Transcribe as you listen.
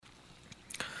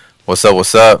What's up?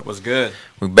 What's up? What's good?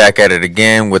 We back at it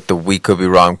again with the We Could Be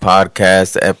Wrong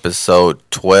podcast, episode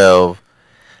 12.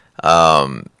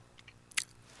 Um,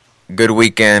 Good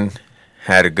weekend.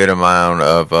 Had a good amount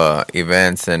of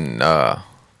events and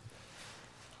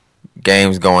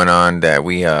games going on that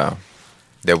we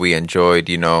enjoyed.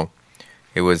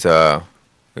 It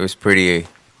was pretty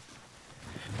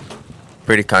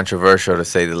controversial to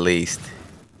say the least.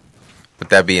 With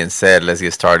that being said, let's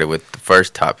get started with the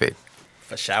first topic.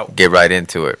 For sure. Get right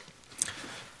into it.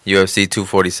 UFC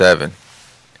 247.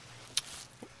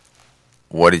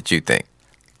 What did you think?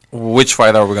 Which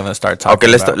fight are we gonna start talking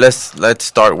Okay, about? let's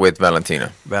start with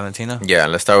Valentina. Valentina. Yeah,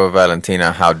 let's start with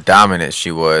Valentina. How dominant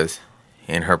she was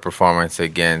in her performance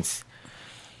against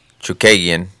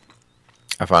Chukagian.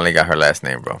 I finally got her last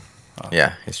name, bro. Oh.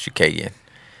 Yeah, it's Chukagian.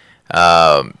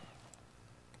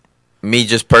 Me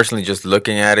just personally, just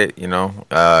looking at it,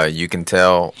 you can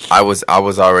tell I was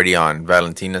already on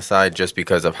Valentina's side just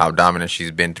because of how dominant she's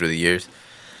been through the years.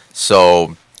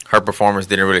 So her performance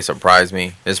didn't really surprise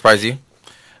me. Did it surprise you?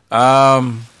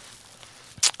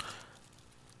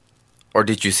 Or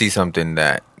did you see something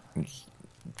that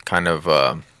kind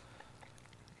of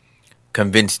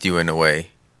convinced you in a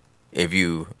way, if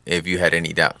you had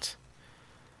any doubts?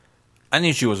 I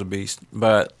knew she was a beast,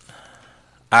 but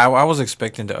I was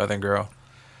expecting the other girl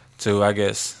to, I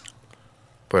guess,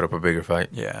 Put up a bigger fight?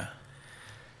 yeah.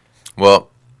 Well,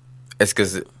 it's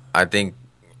because I think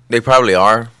they probably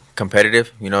are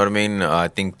competitive. You know what I mean? I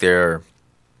think they're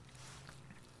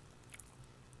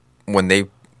when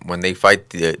they fight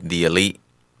the elite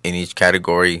in each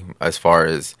category, as far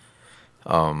as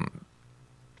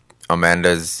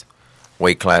Amanda's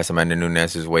weight class, Amanda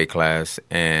Nunes's weight class,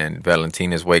 and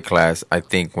Valentina's weight class. I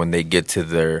think when they get to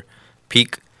their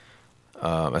peak,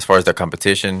 as far as their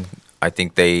competition, I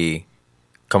think they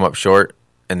come up short,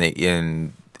 and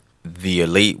in the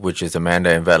elite, which is Amanda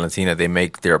and Valentina, they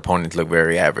make their opponents look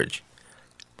very average.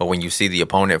 But when you see the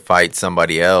opponent fight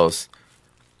somebody else,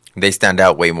 they stand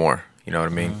out way more. You know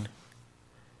what I mean?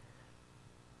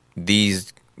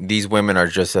 These women are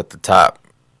just at the top,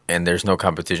 and there's no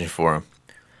competition for them.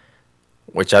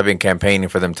 Which I've been campaigning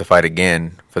for them to fight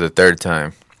again for the third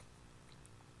time.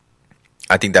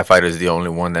 I think that fight is the only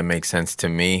one that makes sense to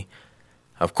me.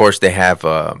 Of course, they have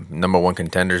number one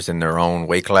contenders in their own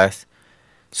weight class.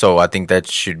 So I think that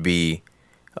should be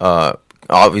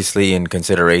obviously in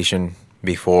consideration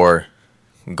before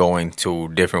going to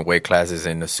different weight classes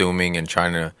and assuming and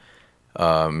trying to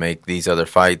make these other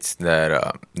fights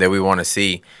that we want to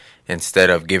see, instead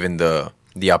of giving the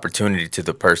opportunity to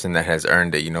the person that has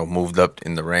earned it, moved up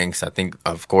in the ranks. I think,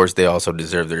 of course, they also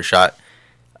deserve their shot.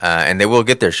 And they will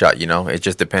get their shot, It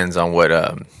just depends on what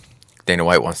Dana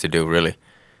White wants to do, really.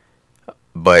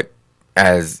 But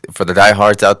as for the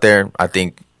diehards out there, I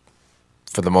think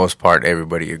for the most part,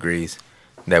 everybody agrees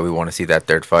that we want to see that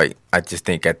third fight. I just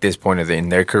think at this point in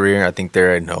their career, I think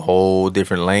they're in a whole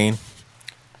different lane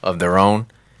of their own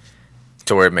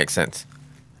to where it makes sense.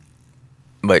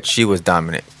 But she was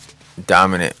dominant.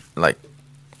 Like,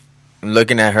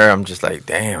 looking at her, I'm just like,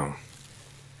 damn,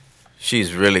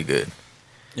 she's really good.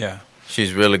 Yeah.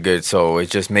 She's really good. So it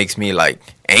just makes me like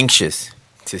anxious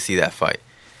to see that fight.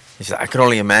 It's like, I could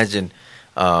only imagine,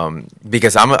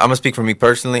 because I'm gonna speak for me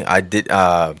personally.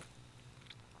 I've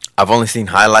only seen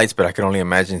highlights, but I could only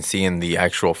imagine seeing the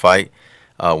actual fight,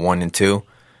 1 and 2.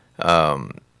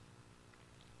 And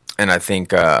I think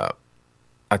the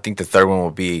third one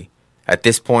will be, at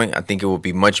this point, I think it will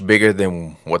be much bigger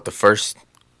than what the first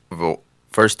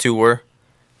two were,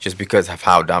 just because of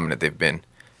how dominant they've been.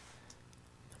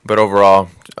 But overall,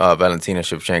 Valentina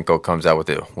Shevchenko comes out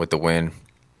with the win.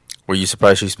 Were you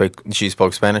surprised she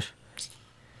spoke Spanish?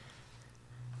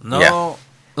 No, Yeah.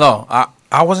 no.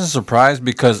 I wasn't surprised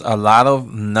because a lot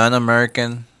of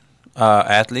non-American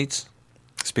athletes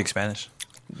speak Spanish.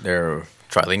 They're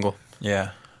trilingual,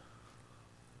 Yeah.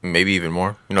 maybe even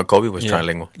more. Kobe was Yeah.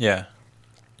 trilingual. Yeah.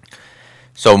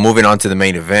 So moving on to the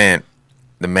main event,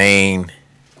 the main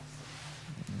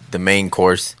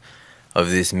course of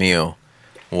this meal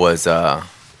was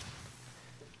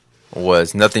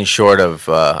nothing short of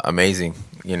amazing.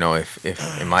 If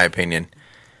in my opinion,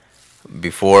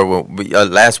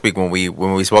 last week when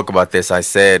we spoke about this, I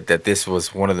said that this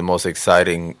was one of the most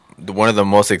exciting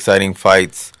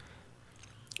fights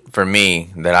for me,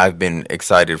 that I've been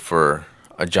excited for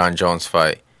a John Jones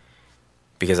fight,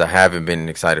 because I haven't been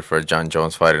excited for a John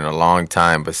Jones fight in a long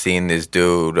time. But seeing this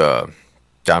dude,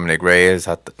 Dominic Reyes,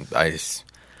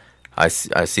 I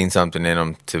seen something in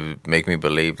him to make me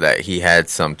believe that he had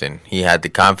something. He had the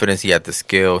confidence, he had the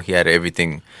skill, he had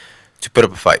everything to put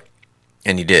up a fight,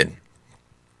 and he did.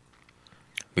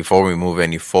 before we move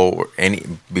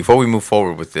before we move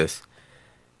forward with this,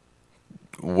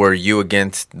 were you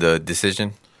against the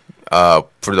decision? For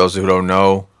those who don't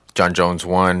know, John Jones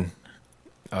won,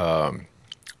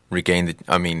 retained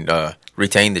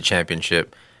the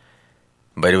championship,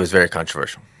 but it was very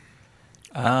controversial.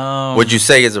 Would you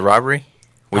say it's a robbery?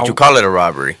 Would you call it a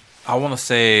robbery? I want to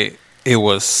say it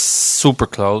was super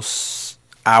close.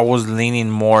 I was leaning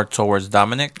more towards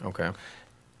Dominic. Okay.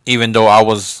 Even though I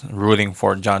was rooting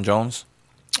for John Jones.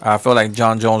 I feel like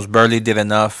John Jones barely did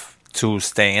enough to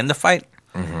stay in the fight.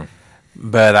 Mm-hmm.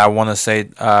 But I want to say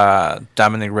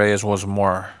Dominic Reyes was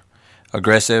more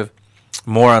aggressive,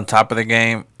 more on top of the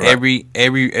game. Right.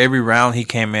 Every round he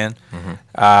came in,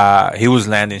 he was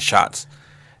landing shots.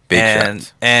 Big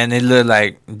shots. And it looked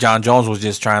like John Jones was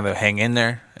just trying to hang in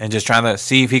there and just trying to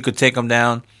see if he could take him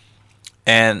down.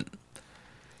 And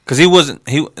because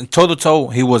toe to toe,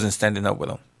 he wasn't standing up with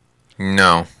him.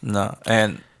 No.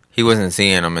 And he wasn't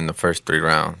seeing him in the first 3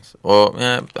 rounds. Well,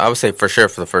 yeah, I would say for sure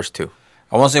for the first 2.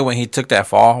 I want to say when he took that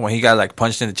fall, when he got like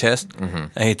punched in the chest,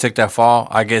 and he took that fall,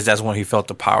 I guess that's when he felt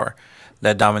the power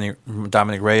that Dominic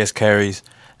Reyes carries.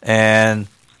 And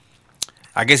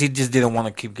I guess he just didn't want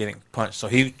to keep getting punched. So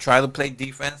he tried to play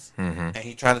defense, and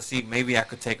he tried to see maybe I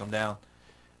could take him down.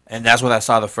 And that's what I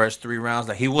saw the first 3 rounds.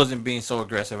 Like he wasn't being so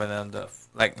aggressive, and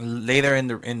then later in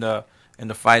the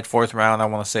fight, 4th round, I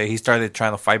want to say he started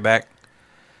trying to fight back,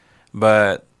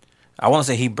 but I want to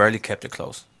say he barely kept it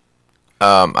close.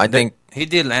 I think he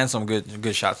did land some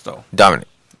good shots though. Dominic,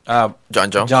 John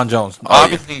Jones. John Jones. Oh,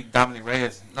 obviously, yeah. Dominic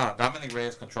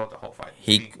Reyes controlled the whole fight.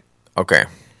 Okay.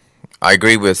 I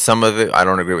agree with some of it. I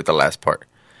don't agree with the last part.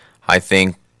 I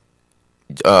think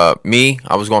I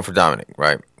was going for Dominic,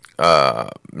 right?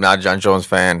 Not a John Jones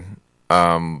fan,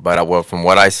 but from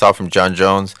what I saw from John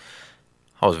Jones,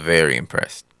 I was very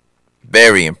impressed.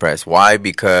 Very impressed. Why?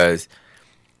 Because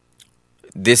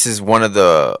this is one of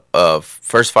the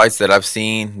first fights that I've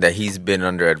seen that he's been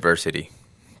under adversity.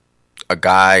 A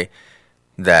guy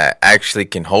that actually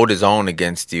can hold his own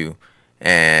against you.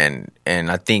 And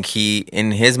I think he,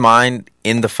 in his mind,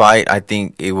 in the fight, I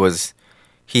think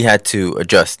he had to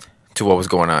adjust to what was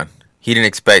going on. He didn't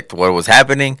expect what was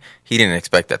happening. He didn't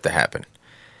expect that to happen.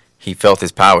 He felt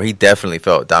his power. He definitely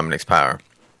felt Dominic's power.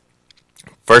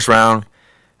 First round,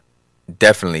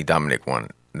 definitely Dominic won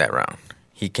that round.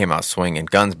 He came out swinging,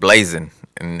 guns blazing,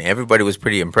 and everybody was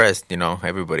pretty impressed,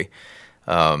 everybody.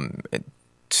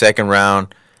 Second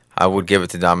round, I would give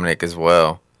it to Dominic as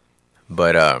well.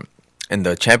 But in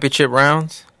the championship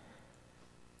rounds,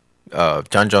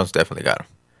 John Jones definitely got him.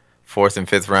 4th and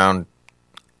 5th round,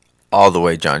 all the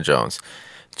way John Jones.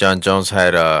 John Jones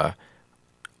had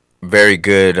very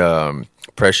good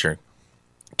pressure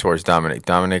towards Dominic.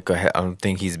 Dominic, I don't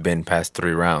think he's been past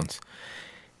 3 rounds.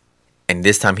 And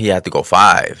this time he had to go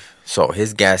 5. So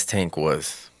his gas tank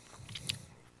was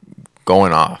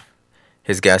going off.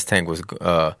 His gas tank was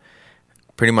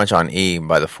pretty much on E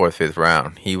by the 4th, 5th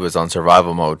round. He was on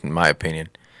survival mode, in my opinion.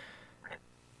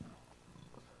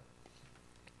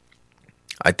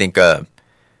 I think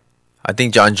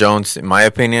John Jones, in my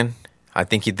opinion, I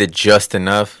think he did just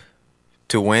enough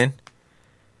to win.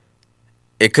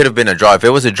 It could have been a draw. If it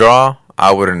was a draw,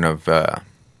 I wouldn't have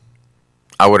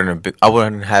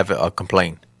a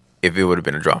complaint if it would have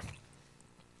been a draw.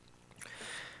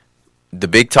 The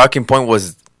big talking point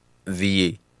was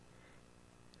the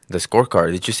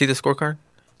scorecard. Did you see the scorecard?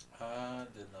 I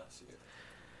did not see it.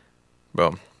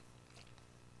 Bro,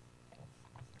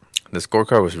 the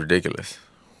scorecard was ridiculous.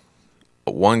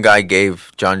 One guy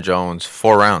gave John Jones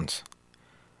 4 rounds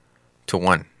to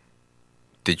 1.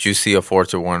 Did you see a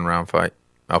 4-1 round fight?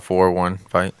 A 4-1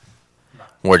 fight? No.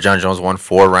 Where John Jones won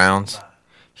 4 rounds? No.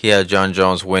 He had John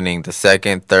Jones winning the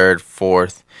 2nd, 3rd,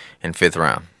 4th, and 5th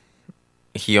round.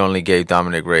 He only gave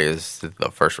Dominic Reyes the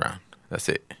 1st round. That's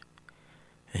it.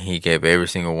 And he gave every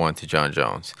single one to John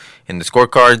Jones. In the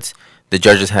scorecards, the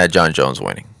judges had John Jones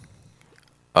winning.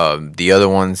 The other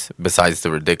ones, besides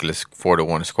the ridiculous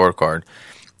 4-1 scorecard,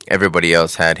 everybody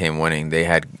else had him winning. They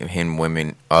had him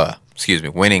winning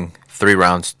 3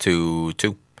 rounds to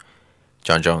 2.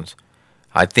 John Jones.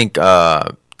 I think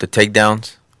the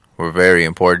takedowns were very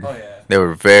important. Oh, yeah. They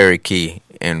were very key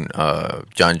in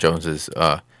John Jones's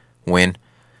win.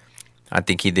 I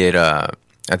think he did. I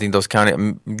think those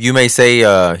counted. You may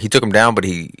say he took him down, but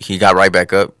he got right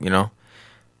back up.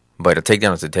 But a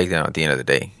takedown is a takedown at the end of the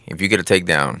day. If you get a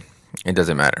takedown, it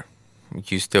doesn't matter.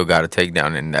 You still got a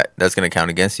takedown, and that's going to count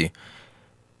against you.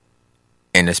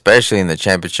 And especially in the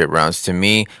championship rounds. To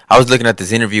me, I was looking at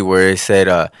this interview where it said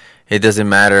it doesn't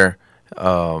matter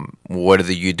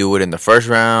whether you do it in the first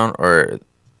round or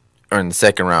in the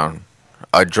second round.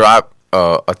 A drop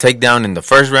a takedown in the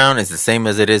first round is the same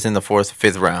as it is in the fourth,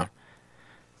 fifth round.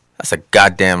 That's a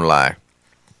goddamn lie.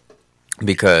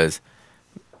 Because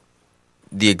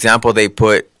the example they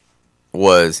put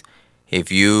was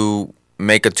if you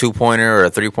make a 2-pointer or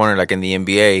a 3-pointer like in the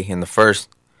NBA in the first,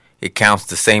 it counts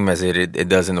the same as it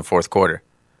does in the fourth quarter.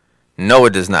 No,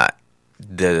 it does not.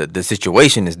 The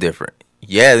situation is different.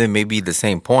 Yeah, they may be the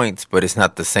same points, but it's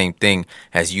not the same thing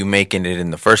as you making it in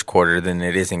the first quarter than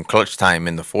it is in clutch time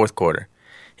in the fourth quarter.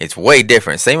 It's way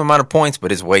different. Same amount of points,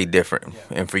 but it's way different.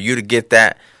 Yeah. And for you to get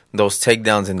those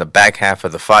takedowns in the back half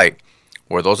of the fight,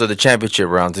 where those are the championship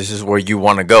rounds, this is where you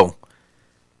want to go.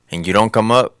 And you don't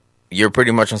come up, you're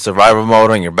pretty much on survival mode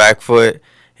on your back foot,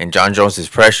 and Jon Jones is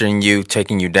pressuring you,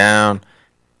 taking you down.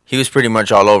 He was pretty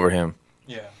much all over him.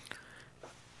 Yeah.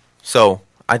 So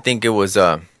I think it was.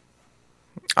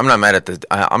 I'm not mad at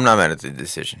the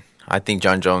decision. I think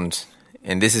Jon Jones,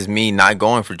 and this is me not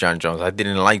going for Jon Jones. I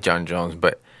didn't like Jon Jones,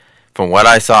 but from what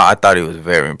I saw, I thought he was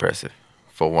very impressive.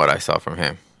 For what I saw from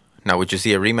him. Now, would you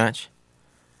see a rematch?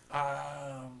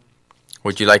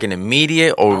 Would you like an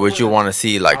immediate, or would you want to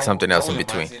see like something else in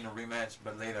between? I wouldn't mind seeing a rematch,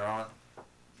 but later on.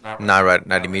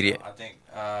 Not immediate. I think.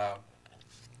 I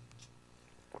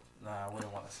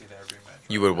wouldn't want to see that rematch.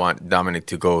 You would want Dominic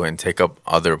to go and take up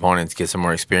other opponents, get some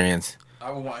more experience. I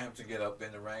would want him to get up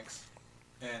in the ranks,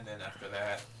 and then after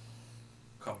that,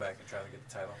 come back and try to get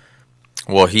the title.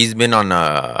 Well, he's been on.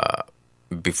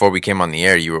 Before we came on the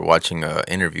air, you were watching an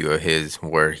interview of his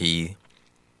where he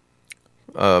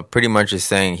pretty much is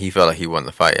saying he felt like he won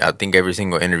the fight. I think every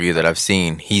single interview that I've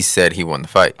seen, he said he won the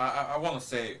fight. I want to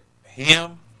say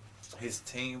him, his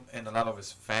team, and a lot of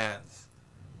his fans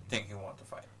think he won the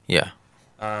fight. Yeah.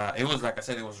 It was, like I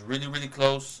said, it was really, really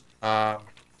close.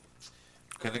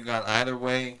 Could have gone either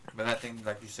way, but I think,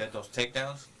 like you said, those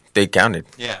takedowns. They counted.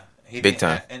 Yeah. Big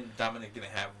time. And Dominic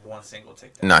didn't have one single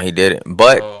takedown. No, he didn't.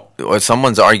 But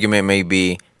someone's argument may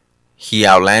be he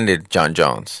outlanded Jon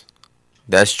Jones.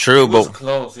 That's true, but... It was but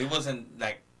close. It wasn't,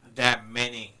 like, that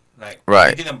many. Like,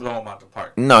 right. He didn't blow him out the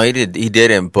park. No, he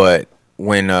didn't, but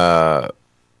when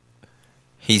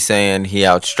he's saying he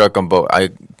outstruck him,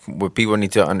 but what people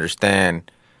need to understand,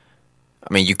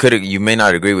 I mean, you may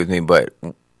not agree with me, but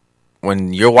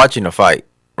when you're watching a fight,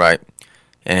 right,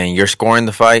 and you're scoring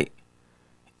the fight,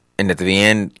 and at the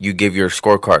end you give your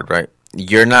scorecard, right,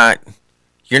 you're not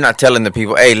telling the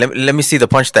people, hey, let me see the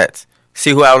punch stats, see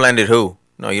who outlanded who.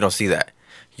 No, you don't see that.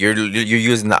 You're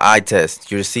using the eye test.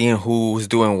 You're seeing who's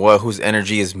doing what, whose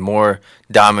energy is more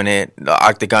dominant, the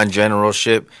octagon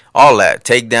generalship, all that,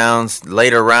 takedowns,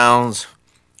 later rounds.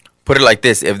 Put it like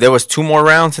this: if there was 2 more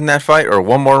rounds in that fight, or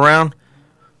 1 more round,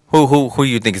 who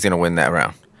you think is gonna win that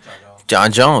round?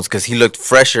 Jon Jones, because he looked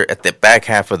fresher at the back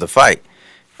half of the fight.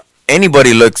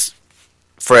 Anybody looks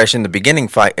fresh in the beginning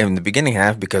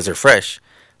half because they're fresh,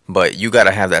 but you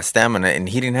gotta have that stamina, and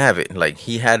he didn't have it. Like,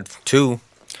 he had 2.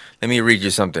 Let me read you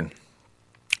something.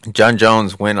 Jon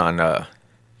Jones went on. I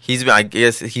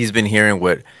guess he's been hearing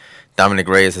what Dominic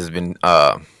Reyes has been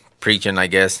preaching, I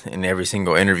guess, in every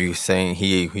single interview, saying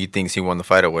he thinks he won the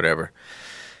fight or whatever.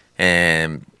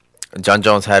 And Jon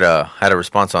Jones had a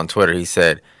response on Twitter. He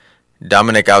said,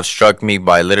 "Dominic outstruck me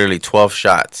by literally 12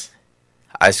 shots.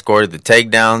 I scored the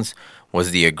takedowns, was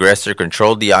the aggressor,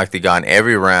 controlled the octagon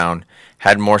every round,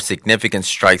 had more significant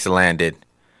strikes landed.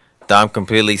 Dom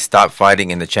completely stopped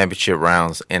fighting in the championship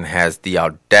rounds and has the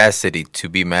audacity to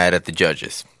be mad at the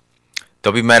judges.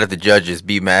 Don't be mad at the judges,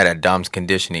 be mad at Dom's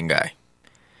conditioning guy.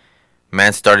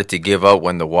 Man started to give up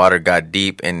when the water got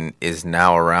deep and is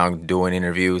now around doing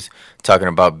interviews, talking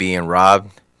about being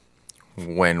robbed.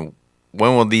 When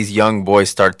will these young boys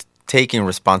start taking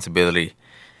responsibility?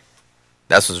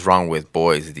 That's what's wrong with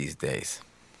boys these days.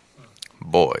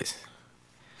 Boys."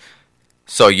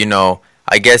 So,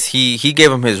 I guess he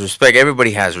gave him his respect.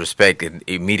 Everybody has respect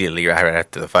immediately right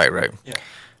after the fight, right? Yeah.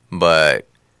 But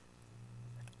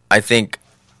I think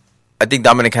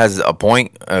Dominic has a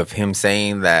point of him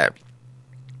saying that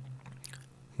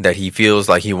he feels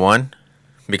like he won,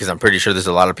 because I'm pretty sure there's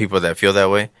a lot of people that feel that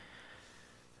way.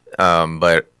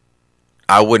 But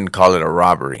I wouldn't call it a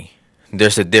robbery.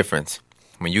 There's a difference.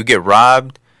 When you get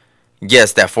robbed,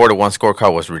 yes, that 4-1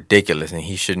 scorecard was ridiculous, and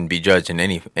he shouldn't be judged in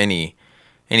any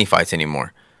fights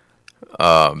anymore.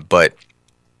 But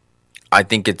I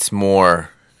think it's more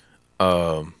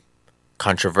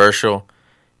controversial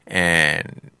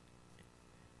and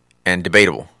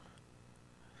debatable.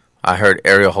 I heard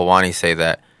Ariel Helwani say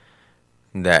that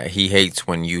he hates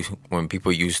when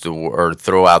people use the word, or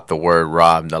throw out the word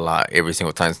robbed a lot every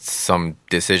single time some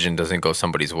decision doesn't go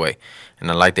somebody's way. And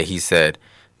I like that he said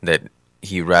that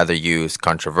he'd rather use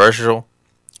controversial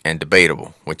and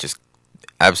debatable, which is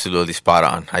absolutely spot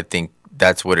on. I think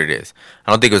that's what it is.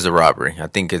 I don't think it was a robbery. I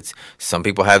think it's some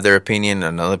people have their opinion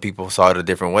and other people saw it a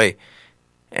different way.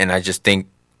 And I just think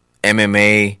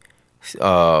MMA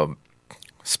uh,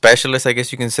 specialists, I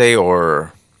guess you can say,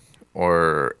 or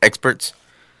experts,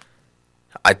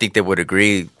 I think they would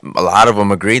agree. A lot of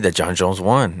them agree that John Jones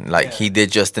won. Like Yeah. he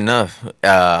did just enough,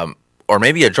 or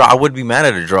maybe a draw. I would be mad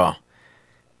at a draw,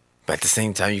 but at the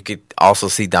same time, you could also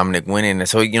see Dominic winning. And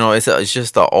so it's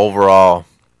just an overall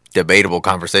debatable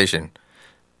conversation.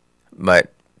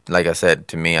 But like I said,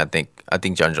 to me, I think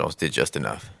John Jones did just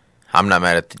enough. I'm not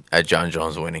mad at John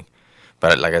Jones winning,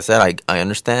 but like I said, I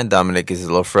understand Dominic is a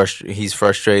little frustrated. He's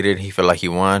frustrated. He felt like he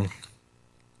won.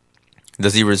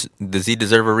 Does he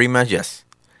deserve a rematch? Yes,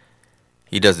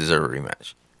 he does deserve a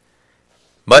rematch.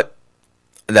 But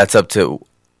that's up to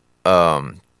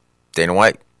Dana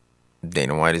White.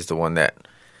 Dana White is the one that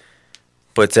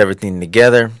puts everything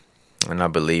together, and I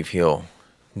believe he'll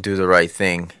do the right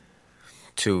thing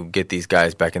to get these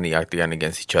guys back in the octagon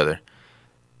against each other.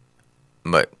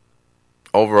 But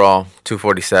overall,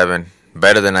 247,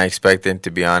 better than I expected,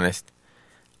 to be honest.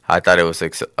 I thought it was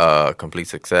a complete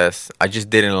success. I just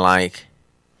didn't like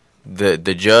the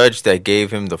judge that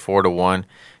gave him the 4-1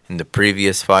 in the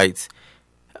previous fights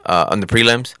on the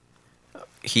prelims.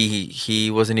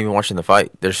 He wasn't even watching the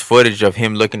fight. There's footage of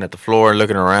him looking at the floor,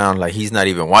 looking around like he's not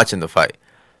even watching the fight.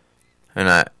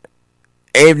 And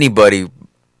anybody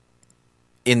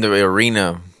in the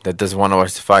arena that doesn't want to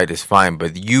watch the fight is fine,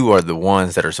 but you are the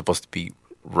ones that are supposed to be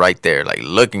right there, like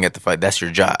looking at the fight. That's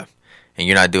your job, and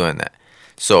you're not doing that.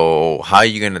 So how are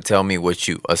you going to tell me what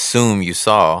you assume you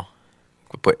saw?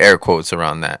 Put air quotes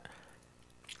around that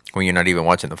when you're not even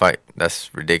watching the fight.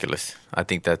 That's ridiculous. I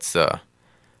think that's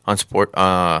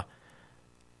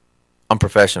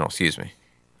unprofessional. Excuse me.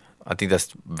 I think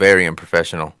that's very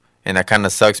unprofessional, and that kind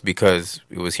of sucks because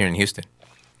it was here in Houston.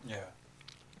 Yeah.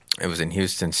 It was in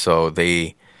Houston, so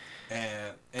they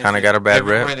And kind of got a bad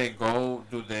rep. Everywhere they go,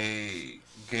 do they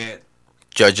get?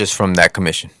 Judges from that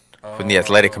commission, from the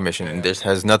athletic commission, okay. and this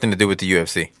has nothing to do with the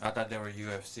UFC. I thought they were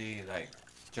UFC like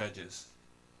judges.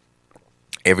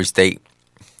 Every state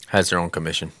has their own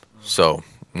commission, so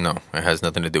no, it has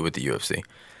nothing to do with the UFC.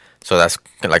 So that's,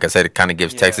 like I said, it kind of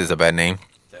gives Yeah. Texas a bad name.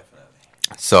 Definitely.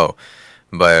 So,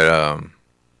 but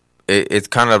it's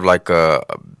kind of like a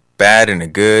bad and a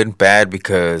good. Bad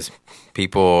because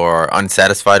people are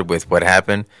unsatisfied with what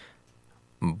happened,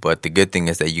 but the good thing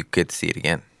is that you get to see it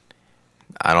again.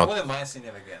 I I don't. wouldn't mind seeing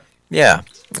it again. Yeah,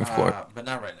 of course. But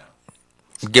not right now.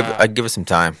 I'd give it some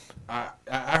time.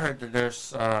 I heard that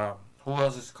there's who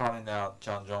else is calling out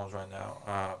John Jones right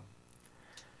now?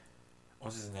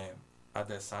 What's his name?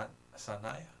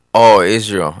 Sanaya? Oh,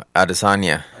 Israel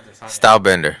Adesanya,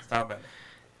 Stylebender.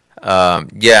 Stylebender.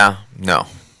 Yeah, no,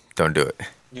 don't do it.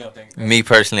 You don't think? Me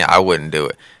personally, I wouldn't do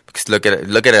it because look at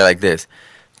it like this.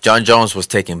 John Jones was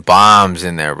taking bombs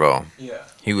in there, bro. Yeah.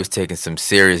 He was taking some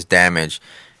serious damage.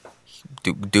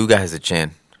 Dude has a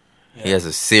chin. Yeah. He has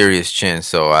a serious chin.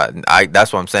 So I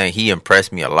that's what I'm saying. He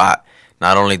impressed me a lot.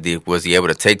 Not only was he able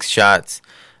to take shots,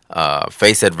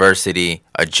 face adversity,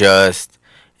 adjust,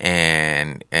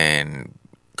 and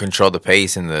control the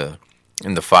pace in the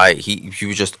fight. He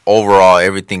was just overall,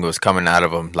 everything was coming out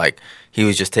of him. Like he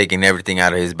was just taking everything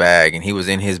out of his bag, and he was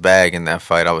in his bag in that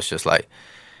fight. I was just like,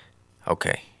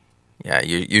 okay. Yeah,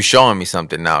 you're showing me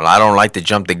something now. I don't like to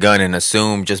jump the gun and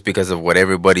assume just because of what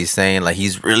everybody's saying. Like,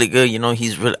 he's really good,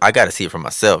 he's really... I got to see it for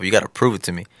myself. You got to prove it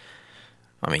to me.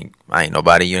 I mean, I ain't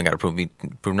nobody. You ain't got to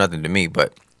prove nothing to me.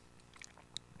 But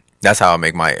that's how I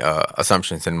make my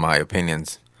assumptions and my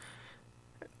opinions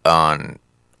on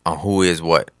who is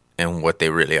what and what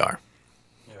they really are.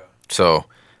 Yeah. So,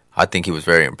 I think he was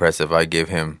very impressive. I give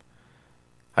him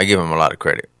a lot of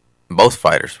credit. Both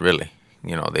fighters, really.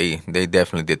 They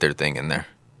definitely did their thing in there.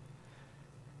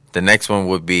 The next one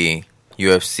would be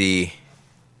UFC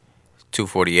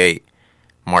 248,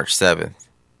 March 7th.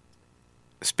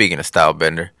 Speaking of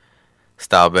Stylebender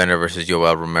versus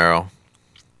Yoel Romero.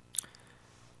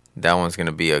 That one's going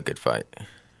to be a good fight,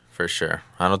 for sure.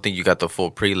 I don't think you got the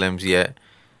full prelims yet,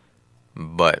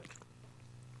 but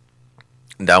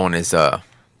that one is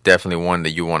definitely one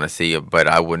that you want to see. But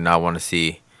I would not want to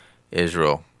see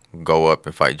Israel go up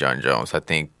and fight John Jones. I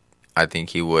think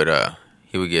he would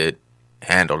get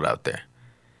handled out there.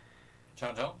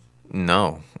 John Jones?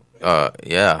 No.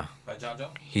 Yeah. By John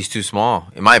Jones? He's too small,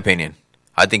 in my opinion.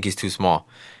 I think he's too small.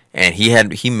 And he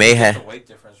may There's have a weight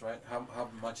difference, right? How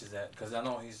much is that? Because I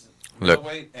know he's Look.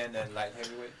 middleweight and then light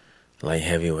heavyweight. light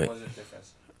heavyweight. What is the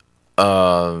difference?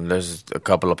 There's a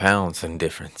couple of pounds in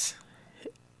difference.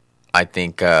 I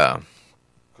think Because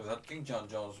I think John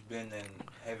Jones been in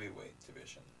heavyweight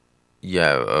division.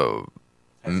 Yeah,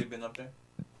 Has he been up there?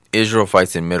 Israel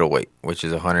fights in middleweight, which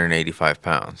is 185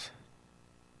 pounds.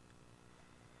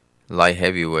 Light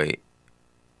heavyweight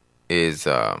is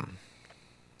 200,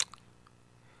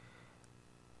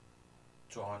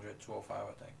 205,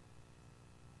 I think.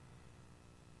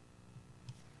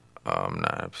 I'm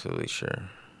not absolutely sure,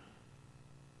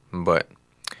 but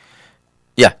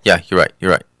yeah, you're right.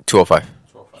 205.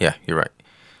 205. Yeah, you're right.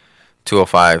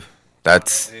 205.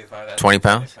 That's 20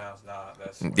 pounds. Nah,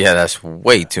 that's Yeah, that's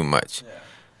way too much. Yeah,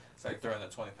 it's like throwing a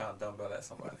 20-pound dumbbell at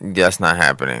somebody. That's not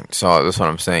happening. So that's what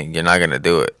I'm saying. You're not gonna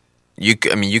do it.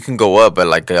 I mean, you can go up, but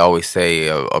like they always say,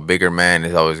 a bigger man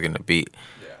is always gonna beat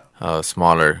a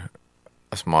smaller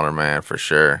man for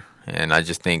sure. And I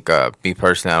just think, me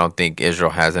personally, I don't think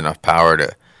Israel has enough power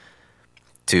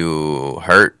to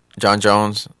hurt John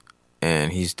Jones,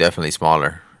 and he's definitely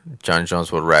smaller. John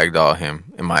Jones would ragdoll him,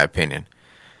 in my opinion.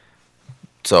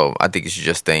 So I think you should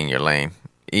just stay in your lane.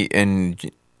 And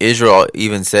Israel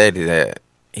even said that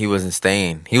he wasn't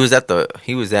staying. They're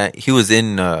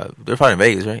fighting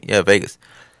Vegas, right? Yeah, Vegas.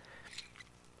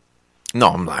 No,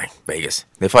 I'm lying. Vegas.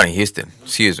 They're fighting Houston.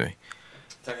 Excuse me.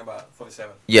 Talking about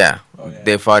 47. Yeah. Oh, yeah.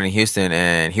 They fought in Houston,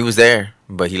 and he was there,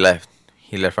 but he left.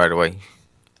 He left right away.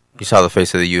 You saw the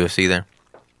face of the UFC there?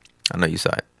 I know you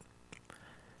saw it.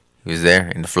 He was there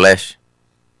in the flesh.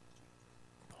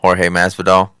 Jorge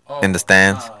Masvidal in the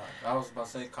stands. I was about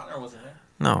to say Conor wasn't there.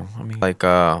 No, I mean, like,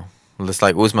 just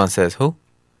like Usman says, who?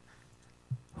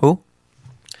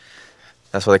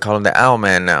 That's why they call him the Owl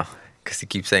Man now, because he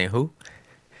keeps saying who.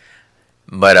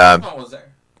 But Usman was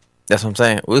there. that's what I'm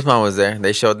saying. Usman was there.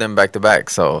 They showed them back to back,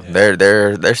 so Yeah.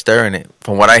 they're stirring it.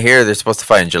 From what I hear, they're supposed to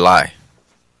fight in July,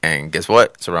 and guess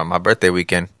what? It's around my birthday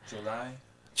weekend,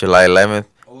 July 11th.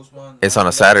 Usman. It's on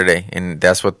a Saturday, and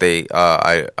that's what they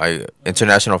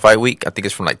International Fight Week. I think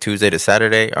it's from like Tuesday to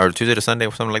Saturday or Tuesday to Sunday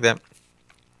or something like that.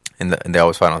 And they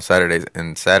always fight on Saturdays,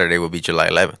 and Saturday will be July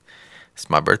 11th. It's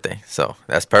my birthday, so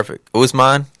that's perfect.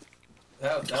 Usman,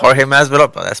 Jorge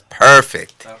Masvidal, that's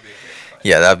perfect. That'd be a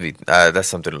great fight. Yeah, that's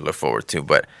something to look forward to.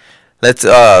 But let's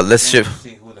shift.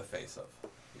 See who the face of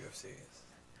UFC is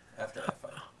after that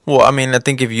fight. Well, I mean, I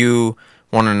think if you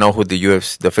want to know who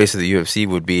the face of the UFC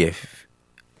would be, if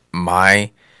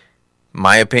my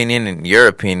opinion and your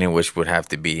opinion, which would have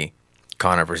to be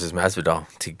Conor versus Masvidal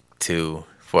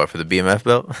for the BMF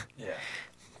belt, Yeah.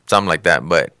 something like that.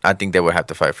 But I think they would have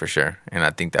to fight for sure, and I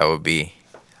think that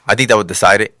would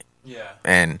decide it. Yeah.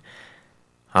 And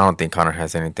I don't think Conor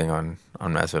has anything on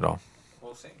Masvidal.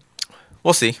 We'll see.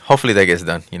 We'll see. Hopefully that gets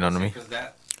done. You know what I mean? Because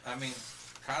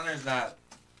Conor's not.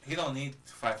 He don't need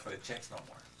to fight for the checks no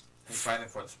more. He's fighting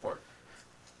for the sport.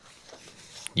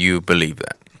 You believe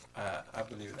that? I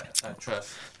believe that. I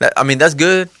trust. That's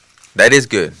good. That is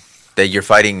good. That you're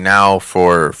fighting now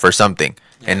for something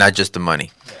and not just the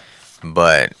money. Yeah.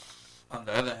 But on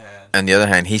the other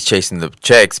hand, he's chasing the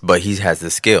checks, but he has the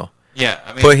skill. Yeah,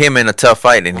 Put him in a tough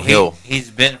fight and he's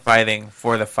been fighting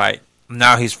for the fight.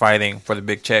 Now he's fighting for the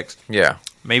big checks. Yeah.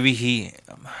 Maybe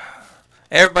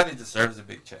everybody deserves the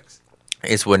big checks.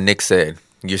 It's what Nick said.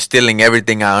 You're stealing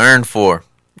everything I earned for.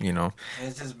 You know.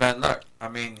 It's just bad luck. I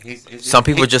mean, some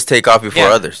people just take off before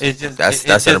others. It's just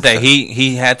that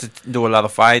he had to do a lot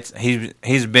of fights.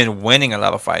 He's been winning a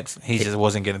lot of fights. He just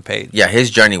wasn't getting paid. Yeah,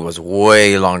 his journey was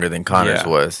way longer than Conor's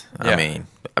was. Yeah.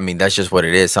 I mean that's just what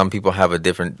it is. Some people have a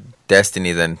different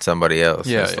destiny than somebody else.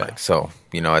 Yeah, it's like, so,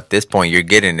 at this point you're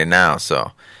getting it now,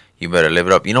 so you better live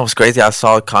it up. You know what's crazy? I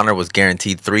saw Conor was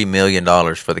guaranteed $3 million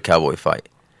for the Cowboy fight.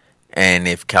 And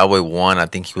if Cowboy won, I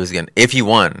think he was gonna get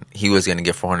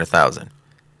 $400,000.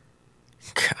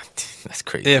 God, that's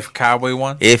crazy. If Cowboy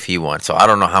won? If he won. So I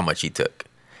don't know how much he took.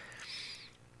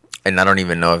 And I don't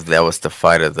even know if that was the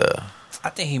fight of the... I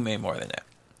think he made more than that.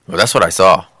 Well, that's what I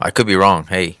saw. I could be wrong.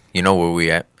 Hey, you know where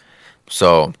we at.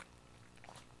 So,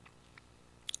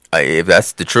 if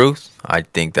that's the truth, I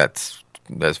think that's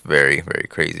very, very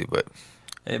crazy. But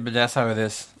that's how it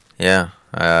is. Yeah.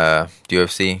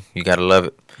 UFC, you got to love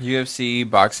it. UFC,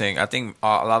 boxing, I think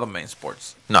a lot of main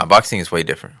sports. No, boxing is way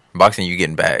different. Boxing, you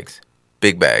getting bags.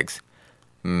 Big bags.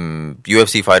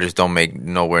 UFC fighters don't make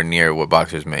nowhere near what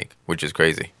boxers make, which is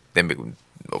crazy.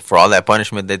 For all that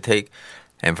punishment they take,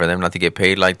 and for them not to get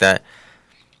paid like that,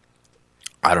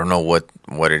 I don't know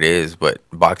what it is, but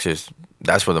boxers,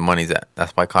 that's where the money's at.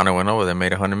 That's why Conor went over there and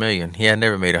made $100 million. He had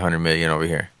never made $100 million over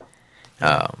here.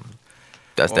 That's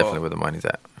definitely where the money's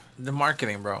at. The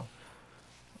marketing, bro.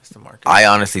 It's the marketing. I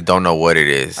honestly don't know what it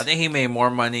is. I think he made more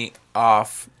money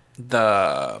off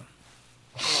the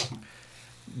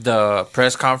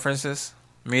press conferences,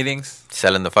 meetings.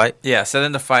 Selling the fight? Yeah,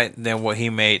 selling the fight than what he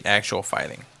made actual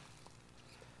fighting.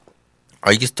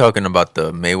 Are you just talking about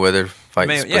the Mayweather fight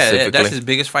specifically? Yeah, that's his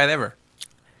biggest fight ever.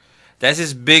 That's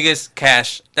his biggest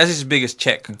cash. That's his biggest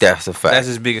check. That's a fact. That's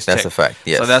his biggest check. That's a fact,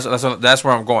 yes. So that's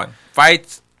where I'm going.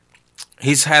 Fights,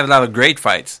 he's had a lot of great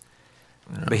fights,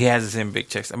 but he has the same big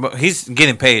checks. But he's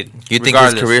getting paid. You think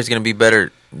his career is going to be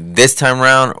better this time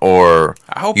around, or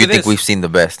I hope you think we've seen the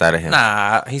best out of him?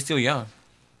 Nah, he's still young.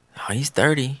 Oh, he's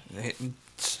 30.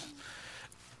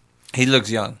 He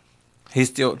looks young. He's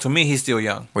still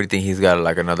young. What do you think he's got,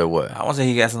 like another what? I want to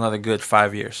say he has another good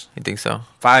 5 years. You think so?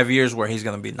 5 years where he's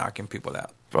going to be knocking people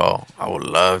out. Bro, I would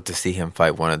love to see him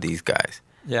fight one of these guys.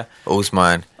 Yeah.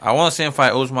 Usman. I want to see him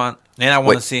fight Usman, and I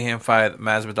want to see him fight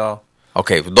Masvidal.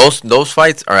 Okay, those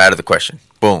fights are out of the question.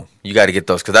 Boom. You got to get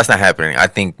those because that's not happening. I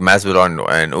think Masvidal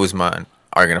and Usman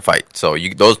are going to fight. So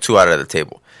those two out of the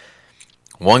table.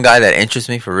 One guy that interests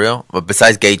me for real, but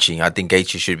besides Gaethje, I think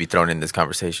Gaethje should be thrown in this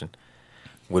conversation,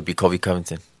 would be Kobe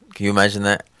Covington. Can you imagine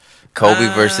that? Kobe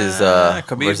versus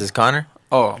Conor?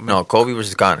 Oh, man. No, Kobe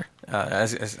versus Conor.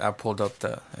 As I pulled up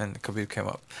and Khabib came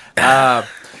up.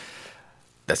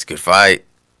 That's a good fight.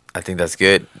 I think that's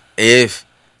good.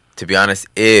 To be honest,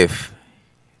 if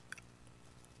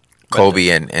Kobe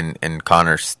and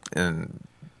Conor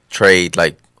trade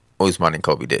like Usman and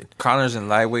Kobe did. Conor's in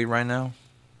lightweight right now.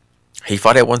 He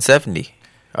fought at 170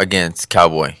 against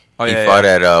Cowboy. Oh, he yeah, fought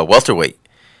at welterweight,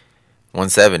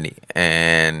 170,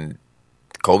 and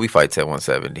Kobe fights at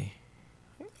 170.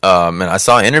 And I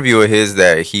saw an interview of his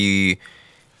that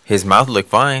his mouth looked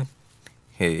fine.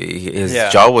 His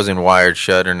jaw wasn't wired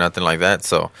shut or nothing like that.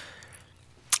 So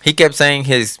he kept saying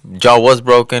his jaw was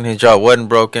broken, his jaw wasn't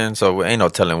broken. So ain't no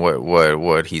telling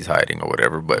what he's hiding or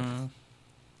whatever. But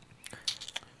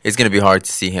it's gonna be hard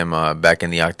to see him back in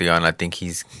the octagon. I think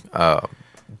he's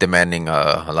demanding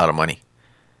a lot of money.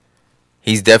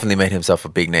 He's definitely made himself a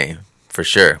big name for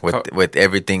sure with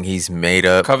everything he's made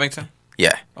up. Covington.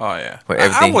 Yeah. Oh yeah.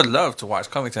 I would love to watch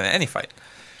Covington in any fight.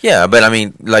 Yeah, but I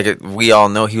mean, like we all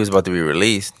know, he was about to be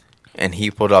released, and he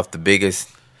pulled off the biggest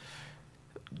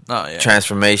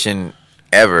transformation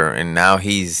ever. And now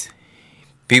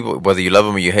people, whether you love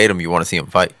him or you hate him, you want to see him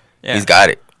fight. Yeah. He's got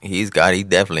it. He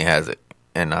definitely has it.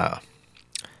 And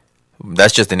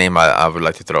that's just the name I would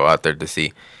like to throw out there to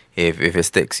see if it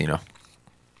sticks, you know.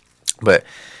 But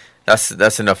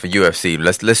that's enough for UFC.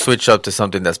 Let's switch up to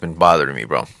something that's been bothering me,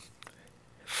 bro.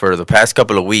 For the past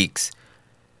couple of weeks,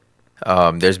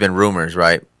 there's been rumors,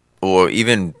 right? Or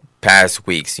even past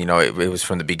weeks, you know, it was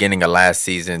from the beginning of last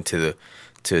season to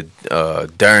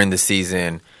during the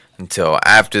season until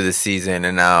after the season,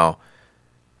 and now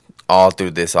all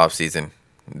through this off season.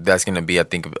 That's going to be, I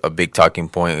think, a big talking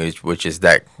point, which is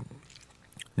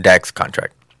Dak's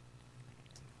contract.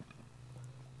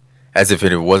 As if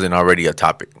it wasn't already a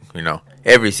topic, you know.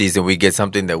 Every season we get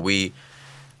something that we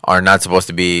are not supposed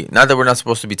to be, not that we're not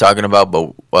supposed to be talking about,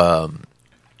 but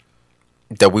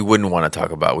that we wouldn't want to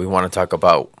talk about. We want to talk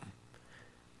about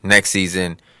next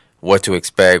season, what to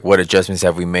expect, what adjustments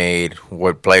have we made,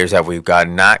 what players have we got,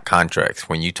 not contracts.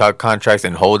 When you talk contracts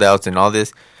and holdouts and all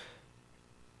this,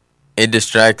 it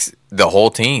distracts the whole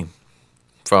team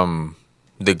from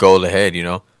the goal ahead, you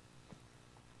know.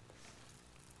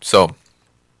 So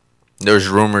there's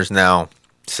rumors now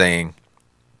saying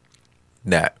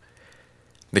that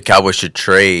the Cowboys should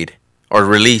trade or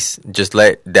release, just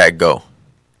let Dak go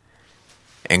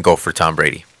and go for Tom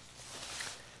Brady.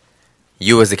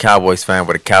 You as a Cowboys fan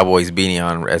with a Cowboys beanie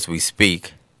on as we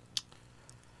speak,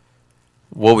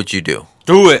 what would you do?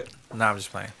 Do it. No, I'm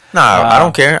just playing. No, I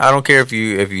don't care. I don't care if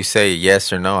you say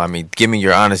yes or no. I mean, give me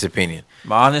your honest opinion.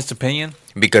 My honest opinion?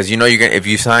 Because you know if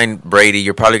you sign Brady,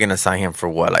 you're probably gonna sign him for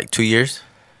what, like 2 years?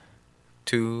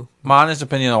 My honest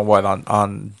opinion on what?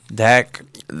 On Dak?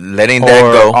 Letting Dak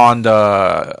go. On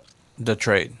the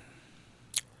trade.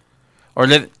 Or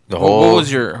what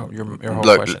was your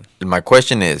whole question? My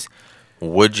question is,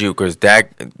 would you, because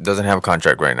Dak doesn't have a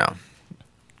contract right now,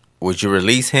 would you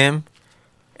release him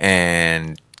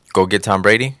and go get Tom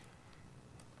Brady?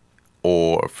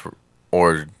 Or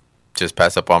just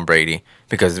pass up on Brady?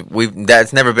 Because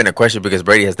that's never been a question, because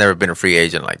Brady has never been a free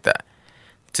agent like that.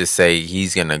 To say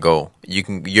he's gonna go,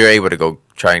 you're able to go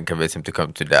try and convince him to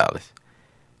come to Dallas.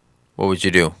 What would you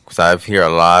do? Because I hear a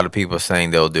lot of people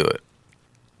saying they'll do it.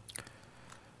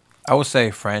 I would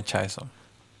say franchise him.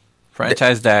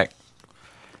 Franchise Dak.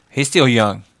 He's still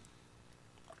young.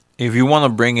 If you want to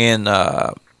bring in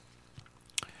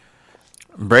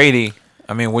Brady,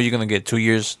 I mean, what are you going to get? 2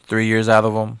 years, 3 years out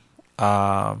of him?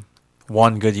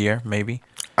 1 good year, maybe.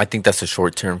 I think that's a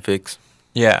short-term fix.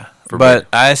 Yeah, but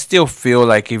I still feel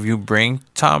like if you bring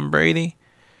Tom Brady,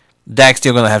 Dak's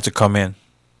still going to have to come in.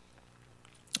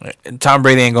 Tom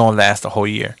Brady ain't going to last the whole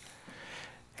year.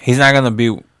 he's not gonna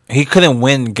be. He couldn't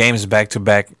win games back to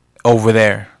back over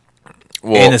there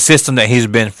Well, in the system that he's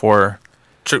been for.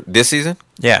 true. This season?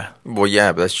 Yeah, Well,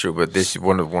 yeah, that's true. But this is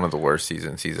one of the worst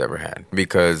seasons he's ever had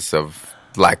because of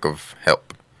lack of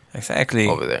help exactly.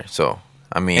 over there. So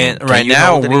I mean, And can right you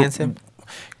now, hold it against him?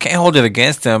 can't hold it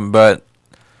against him, but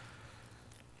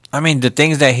I mean the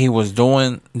things that he was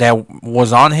doing that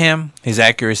was on him, his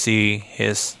accuracy,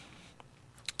 his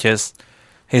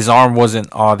arm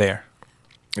wasn't all there.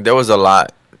 There was a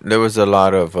lot. There was a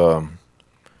lot of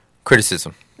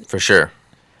criticism for sure.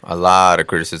 A lot of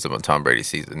criticism on Tom Brady's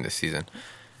season this season.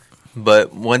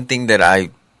 But one thing that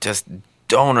I just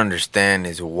don't understand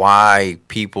is why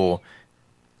people.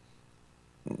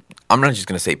 I'm not just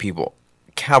gonna say people,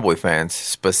 Cowboy fans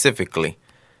specifically.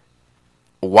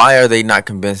 Why are they not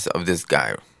convinced of this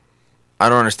guy? I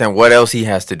don't understand what else he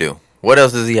has to do. What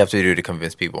else does he have to do to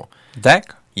convince people?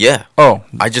 Dak? Yeah. Oh,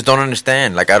 I just don't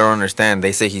understand. Like, I don't understand.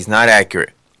 They say he's not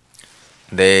accurate.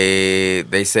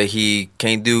 They say he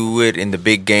can't do it in the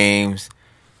big games.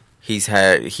 He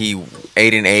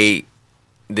 8-8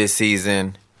 this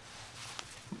season.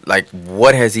 Like,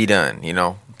 what has he done? You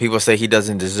know, people say he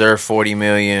doesn't deserve $40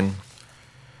 million.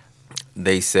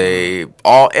 They say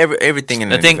everything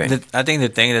and anything. I think the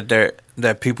thing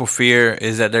that people fear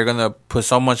is that they're gonna put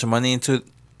so much money into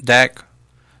Dak,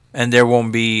 and there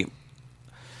won't be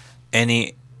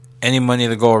any money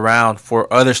to go around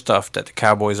for other stuff that the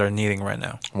Cowboys are needing right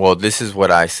now. Well, this is what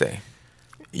I say.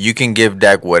 You can give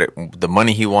Dak the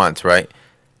money he wants, right?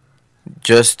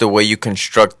 Just the way you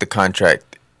construct the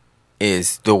contract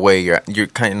is the way you're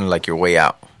kind of like your way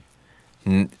out.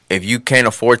 If you can't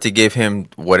afford to give him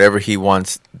whatever he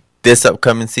wants this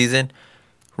upcoming season,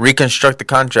 reconstruct the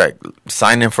contract.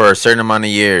 Sign him for a certain amount of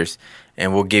years,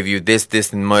 and we'll give you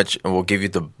this, and much, and we'll give you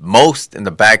the most in the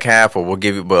back half, or we'll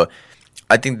give you. But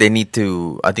I think they need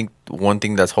to. I think one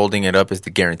thing that's holding it up is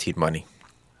the guaranteed money.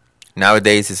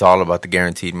 Nowadays, it's all about the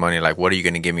guaranteed money. Like, what are you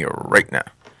going to give me right now?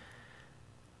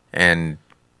 And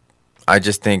I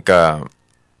just think, I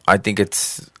think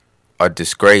it's a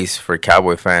disgrace for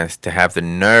Cowboy fans to have the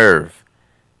nerve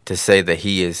to say that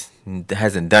he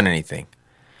hasn't done anything.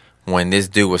 When this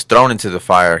dude was thrown into the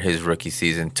fire his rookie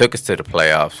season, took us to the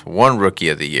playoffs, won Rookie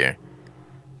of the Year.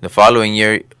 The following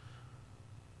year,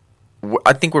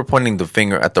 I think we're pointing the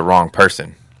finger at the wrong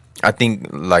person. I think,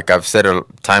 like I've said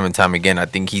time and time again, I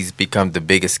think he's become the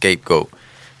biggest scapegoat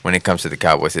when it comes to the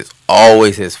Cowboys. It's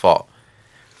always his fault.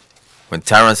 When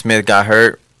Tyron Smith got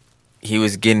hurt, he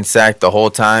was getting sacked the whole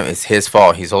time. It's his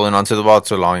fault. He's holding onto the ball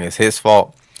too long. It's his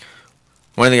fault.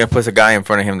 When are they going to put a guy in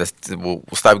front of him that will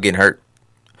stop getting hurt?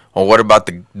 Or what about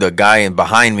the guy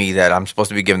behind me that I'm supposed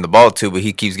to be giving the ball to, but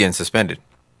he keeps getting suspended?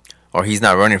 Or he's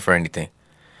not running for anything.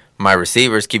 My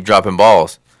receivers keep dropping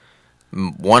balls.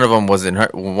 One of them wasn't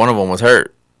hurt. One of them was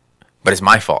hurt, but it's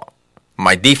my fault.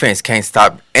 My defense can't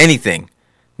stop anything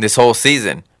this whole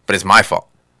season, but it's my fault.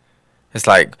 It's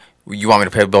like, you want me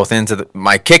to play both ends of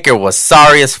my kicker was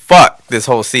sorry as fuck this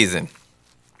whole season,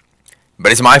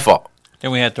 but it's my fault.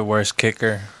 Then we had the worst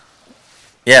kicker.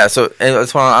 Yeah, so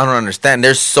that's why I don't understand.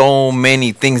 There's so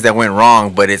many things that went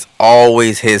wrong, but it's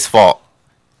always his fault.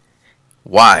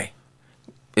 Why?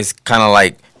 It's kind of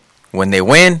like when they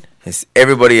win, it's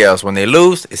everybody else. When they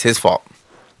lose, it's his fault.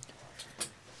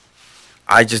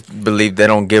 I just believe they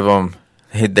don't give him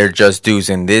their just dues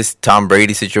in this Tom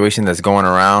Brady situation that's going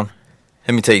around.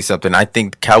 Let me tell you something. I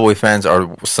think Cowboy fans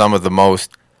are some of the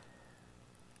most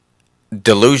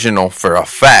delusional for a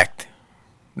fact.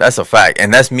 That's a fact.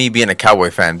 And that's me being a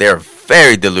Cowboy fan. They're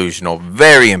very delusional,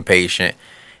 very impatient,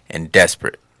 and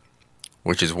desperate,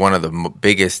 which is one of the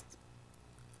biggest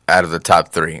out of the top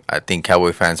three. I think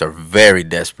Cowboy fans are very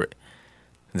desperate.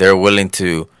 They're willing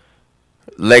to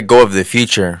let go of the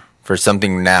future for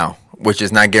something now, which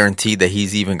is not guaranteed that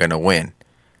he's even going to win.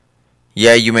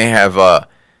 Yeah, you may have...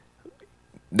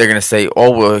 they're going to say,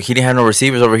 oh, well, he didn't have no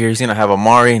receivers over here. He's going to have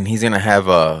Amari, and he's going to have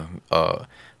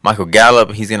Michael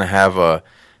Gallup. He's going to have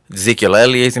Ezekiel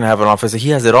Elliott. He's going to have an offensive. He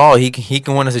has it all. He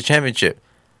can win us a championship.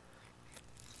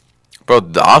 Bro,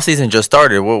 the offseason just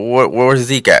started. Where's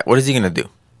Zeke at? What is he going to do?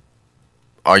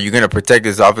 Are you going to protect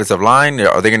his offensive line?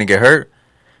 Are they going to get hurt?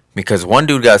 Because one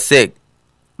dude got sick.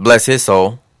 Bless his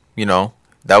soul. You know,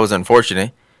 that was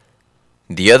unfortunate.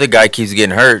 The other guy keeps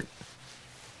getting hurt.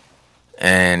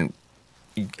 And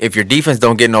if your defense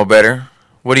don't get no better,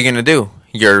 what are you going to do?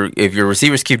 If your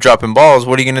receivers keep dropping balls,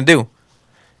 what are you going to do?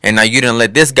 And now you didn't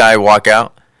let this guy walk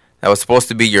out that was supposed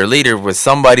to be your leader with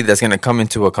somebody that's going to come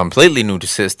into a completely new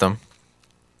system.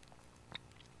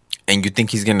 And you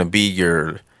think he's going to be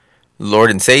your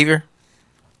Lord and Savior?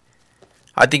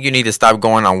 I think you need to stop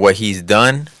going on what he's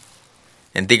done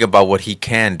and think about what he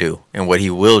can do and what he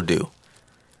will do.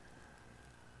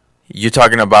 You're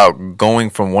talking about going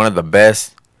from one of the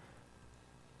best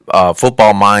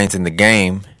football minds in the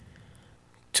game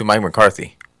to Mike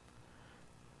McCarthy.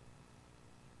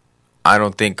 I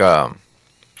don't think I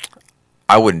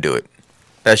wouldn't do it.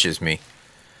 That's just me.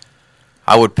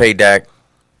 I would pay Dak,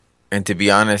 and to be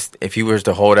honest, if he was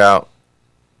to hold out,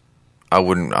 I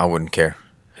wouldn't care.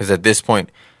 Because at this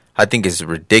point, I think it's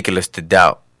ridiculous to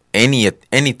doubt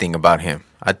anything about him.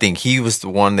 I think he was the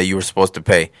one that you were supposed to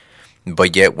pay.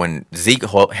 But yet, when Zeke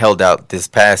held out this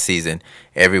past season,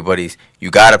 everybody's,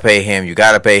 you got to pay him, you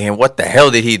got to pay him. What the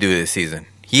hell did he do this season?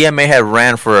 He may have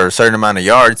ran for a certain amount of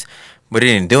yards, but he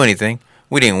didn't do anything.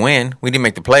 We didn't win. We didn't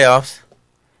make the playoffs.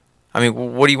 I mean,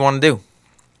 what do you want to do?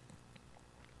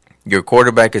 Your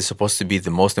quarterback is supposed to be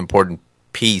the most important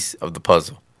piece of the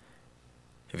puzzle.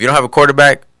 If you don't have a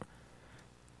quarterback,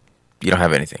 you don't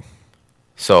have anything.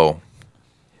 So,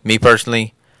 me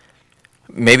personally,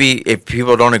 maybe if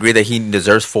people don't agree that he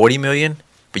deserves $40 million,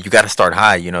 but you got to start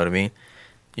high, you know what I mean?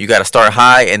 You got to start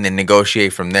high and then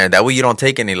negotiate from there. That way you don't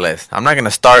take any less. I'm not going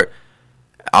to start,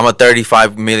 I'm a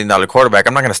 $35 million quarterback.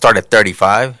 I'm not going to start at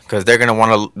 35 because they're going to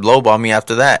want to lowball me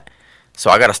after that. So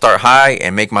I got to start high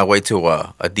and make my way to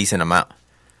a decent amount.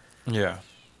 Yeah.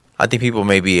 I think people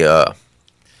may be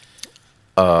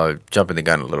jumping the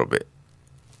gun a little bit.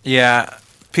 Yeah.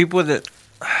 People that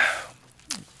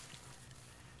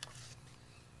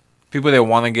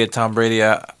want to get Tom Brady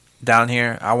down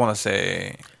here, I want to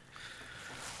say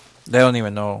they don't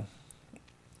even know.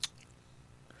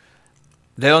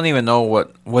 They don't even know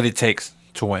what it takes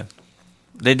to win.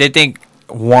 They think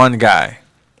one guy,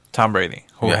 Tom Brady,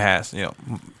 who has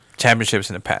championships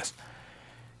in the past,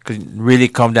 could really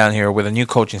come down here with a new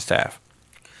coaching staff,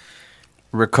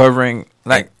 recovering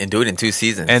and do it in 2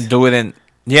 seasons and do it in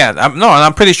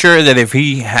I'm pretty sure that if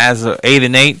he has an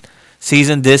 8-8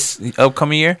 season this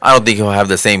upcoming year, I don't think he'll have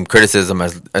the same criticism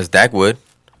as Dak would.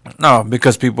 No,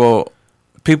 because people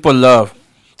love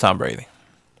Tom Brady.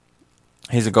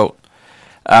 He's a GOAT.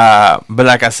 But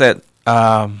like I said,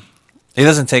 it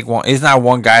doesn't take one. It's not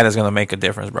one guy that's gonna make a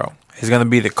difference, bro. It's gonna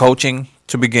be the coaching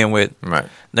to begin with. Right.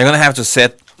 They're gonna have to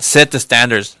set the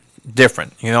standards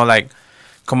different.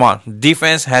 Come on.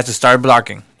 Defense has to start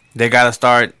blocking. They gotta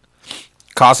start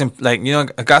causing,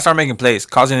 gotta start making plays,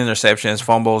 causing interceptions,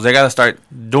 fumbles. They gotta start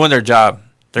doing their job.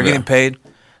 They're getting paid.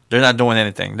 They're not doing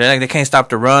anything. They can't stop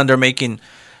the run. They're making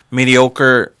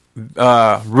mediocre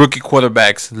rookie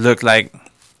quarterbacks look like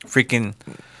freaking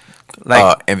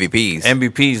MVPs.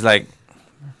 MVPs, like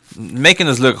making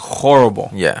us look horrible.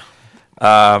 Yeah.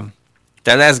 That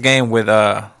last game with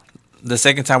the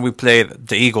second time we played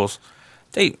the Eagles,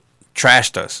 they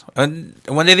trashed us, and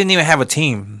when they didn't even have a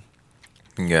team.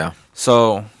 Yeah.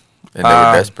 So. And they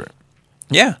were desperate.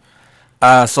 Yeah.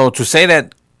 So to say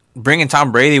that bringing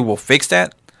Tom Brady will fix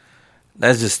that,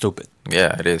 that's just stupid.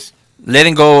 Yeah, it is.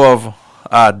 Letting go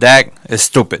of Dak is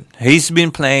stupid. He's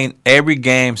been playing every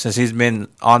game since he's been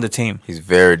on the team. He's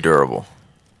very durable.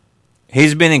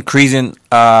 He's been increasing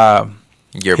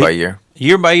year by year.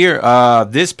 Year by year.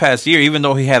 This past year, even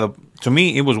though he had to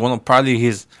me, it was one of probably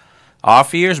his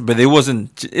off years, but it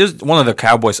wasn't. It was one of the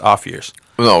Cowboys' off years.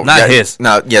 No, not his.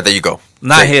 No, yeah, there you go.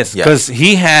 Not his, because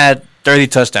he had 30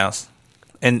 touchdowns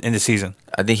in the season.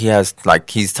 I think he has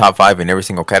he's top 5 in every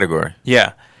single category.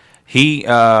 Yeah, he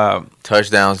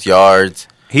touchdowns, yards.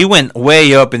 He went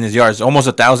way up in his yards, almost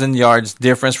 1,000 yards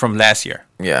difference from last year.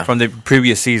 Yeah, from the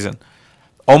previous season,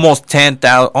 almost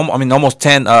 10,000. Almost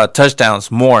 10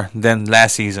 touchdowns more than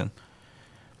last season,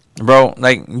 bro.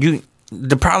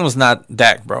 The problem is not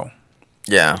Dak, bro.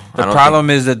 Yeah, the problem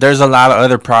is that there's a lot of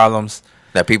other problems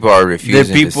that people are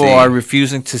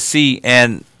refusing to see,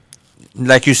 and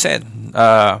like you said,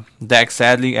 Dak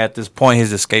sadly at this point he's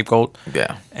the scapegoat.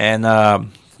 Yeah, and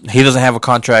he doesn't have a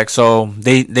contract, so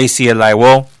they see it like,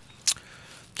 well,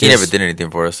 he never did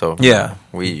anything for us, so yeah,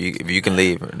 you can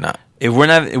leave or not. If we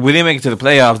didn't make it to the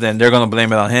playoffs, then they're gonna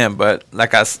blame it on him. But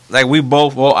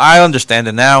I understand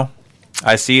it now.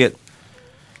 I see it.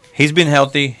 He's been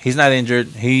healthy. He's not injured.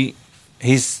 He's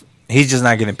just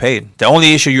not getting paid. The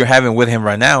only issue you're having with him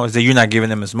right now is that you're not giving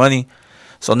him his money.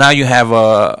 So now you have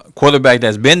a quarterback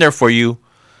that's been there for you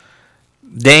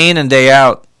day in and day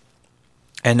out,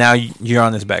 and now you're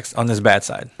on his bad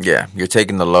side. Yeah, you're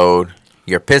taking the load.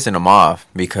 You're pissing him off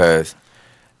because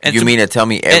mean to tell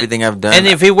me everything I've done. And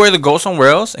if he were to go somewhere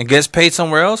else and gets paid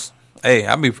somewhere else, hey,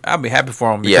 I'll be happy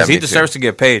for him because he deserves to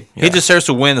get paid. Yeah. He deserves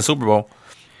to win the Super Bowl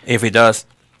if he does.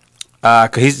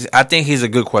 Cause I think he's a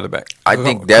good quarterback. I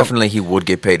think definitely he would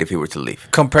get paid if he were to leave.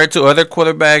 Compared to other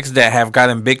quarterbacks that have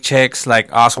gotten big checks like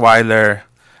Osweiler,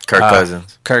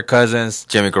 Kirk Cousins.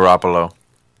 Jimmy Garoppolo.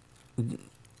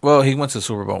 Well, he went to the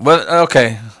Super Bowl. But,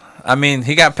 okay. I mean,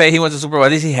 he got paid. He went to the Super Bowl.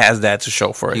 At least he has that to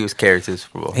show for it. He was carried to the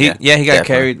Super Bowl. He got definitely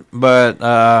carried. But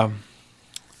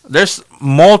there's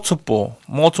multiple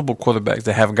quarterbacks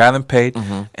that have gotten paid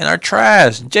and are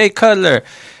trash. Jay Cutler,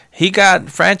 he got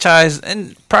franchised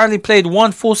and probably played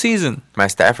one full season.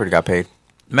 Matt Stafford got paid.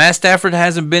 Matt Stafford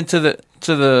hasn't been to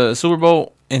the Super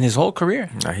Bowl in his whole career.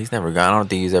 No, he's never gone. I don't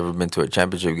think he's ever been to a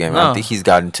championship game. No. I don't think he's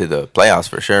gotten to the playoffs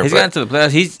for sure. He's gotten to the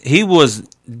playoffs. He was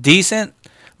decent,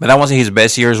 but I want to say his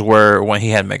best years were when he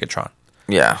had Megatron.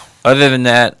 Yeah. Other than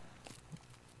that,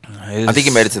 I think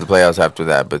he made it to the playoffs after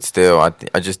that, but still,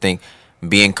 I just think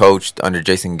being coached under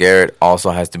Jason Garrett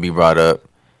also has to be brought up.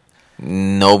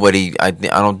 Nobody, I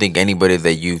don't think anybody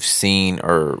that you've seen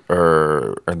or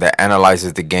that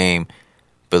analyzes the game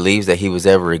believes that he was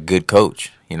ever a good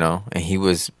coach, you know. And he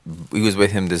was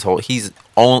with him this whole.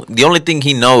 The only thing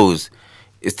he knows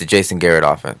is the Jason Garrett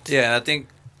offense. Yeah, I think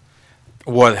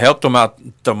what helped him out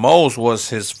the most was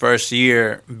his first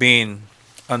year being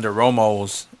under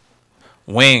Romo's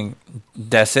wing.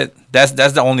 That's it. That's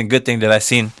the only good thing that I've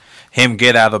seen him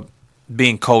get out of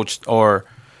being coached or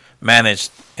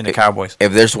managed in the Cowboys.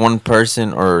 If there's one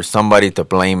person or somebody to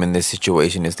blame in this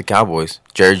situation, it's the Cowboys.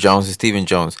 Jerry Jones and Stephen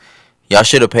Jones. Y'all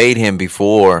should have paid him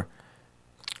before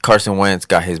Carson Wentz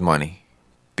got his money,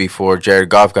 before Jared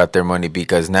Goff got their money,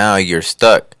 because now you're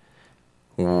stuck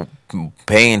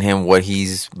paying him what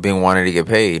he's been wanting to get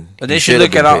paid. But they should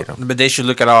look at all. But they should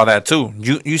look at all that too.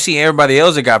 You see everybody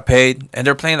else that got paid and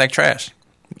they're playing like trash.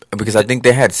 Because I think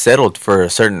they had settled for a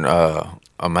certain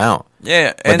amount.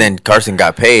 Yeah, but then Carson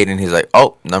got paid and he's like,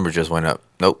 "Oh, number just went up.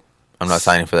 Nope, I'm not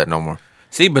signing for that no more."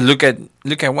 See, but look at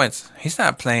Wentz. He's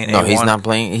not playing. No, he's not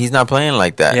playing. He's not playing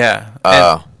like that.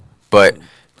 Yeah. But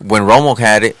when Romo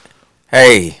had it,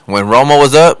 when Romo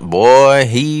was up, boy,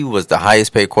 he was the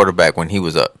highest paid quarterback when he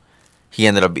was up. He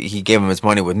gave him his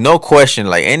money with no question.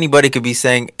 Like, anybody could be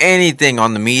saying anything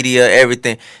on the media,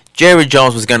 everything. Jerry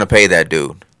Jones was gonna pay that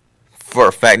dude. For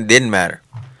a fact, it didn't matter.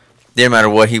 Didn't matter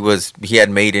what he was. He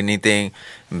hadn't made anything.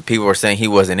 And people were saying he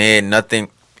wasn't in. Nothing.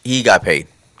 He got paid.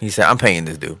 He said, "I'm paying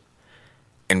this dude."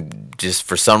 And just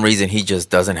for some reason, he just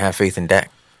doesn't have faith in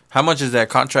Dak. How much is that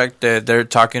contract that they're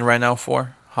talking right now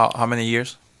for? How many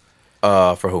years?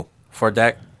 For who? For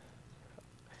Dak.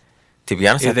 To be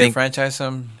honest, If I they think franchise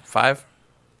him 5.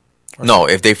 No,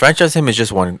 if they franchise him, it's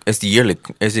just one. It's a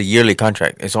yearly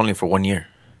contract. It's only for 1 year.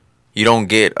 You don't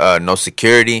get no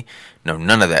security,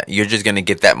 none of that. You're just gonna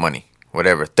get that money,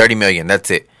 whatever, $30 million. That's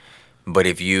it. But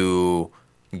if you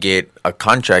get a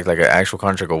contract, like an actual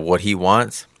contract of what he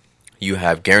wants, you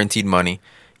have guaranteed money.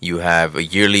 You have a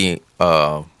yearly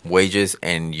wages,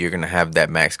 and you're gonna have that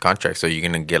max contract. So you're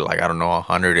gonna get, like, I don't know,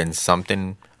 100 and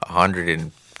something,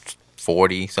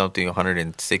 140 something,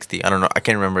 160. I don't know. I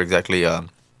can't remember exactly.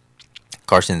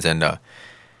 Carson's and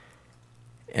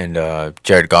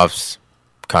Jared Goff's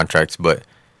contracts, but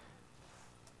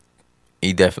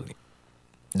he definitely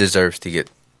deserves to get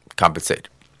compensated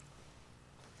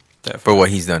for what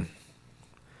he's done.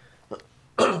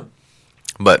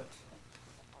 But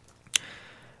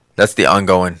that's the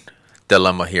ongoing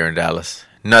dilemma here in Dallas.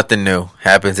 Nothing new.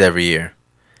 Happens every year.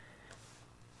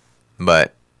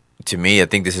 But to me, I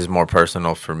think this is more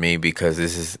personal for me because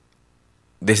this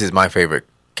is my favorite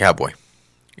Cowboy,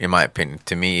 in my opinion.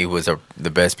 To me, he was the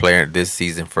best player this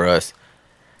season for us.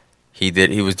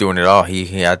 He was doing it all. He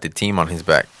had the team on his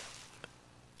back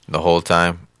the whole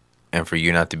time. And for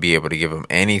you not to be able to give him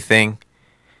anything,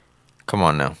 come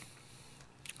on now.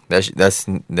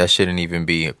 That shouldn't even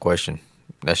be a question.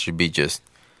 That should be just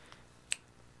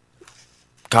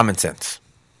common sense.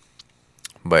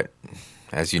 But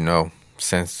as you know,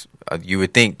 since you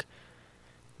would think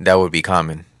that would be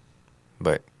common,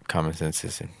 but common sense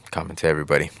isn't common to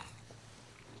everybody.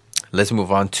 Let's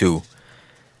move on to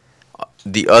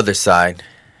the other side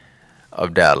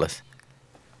of Dallas,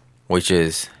 which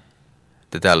is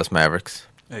the Dallas Mavericks.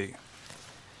 Hey.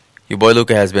 Your boy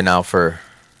Luka has been out for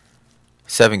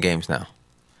 7 games now.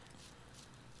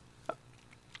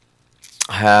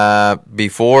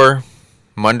 Before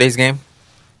Monday's game,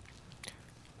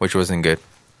 which wasn't good,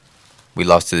 we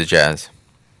lost to the Jazz.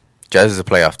 Jazz is a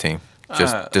playoff team.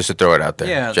 Just to throw it out there.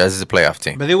 Yeah. Jazz is a playoff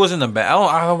team. But it wasn't a bad.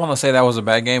 I don't want to say that was a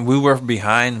bad game. We were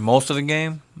behind most of the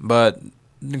game, but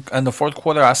in the fourth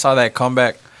quarter, I saw that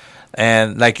comeback,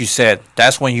 and like you said,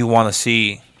 that's when you want to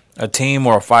see a team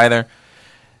or a fighter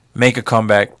make a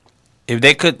comeback. If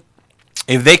they could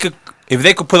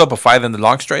put up a fight in the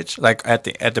long stretch, like at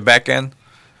the back end,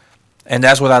 and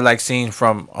that's what I like seeing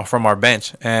from our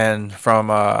bench and from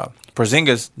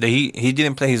Porzingis. That he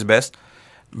didn't play his best.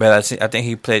 but I think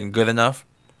he played good enough.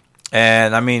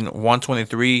 And I mean,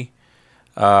 123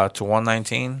 to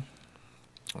 119.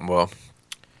 Well,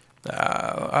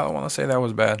 I don't want to say that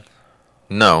was bad.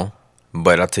 no,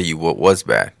 but I'll tell you what was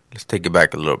bad. Let's take it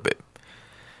back a little bit.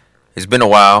 It's been a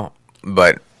while,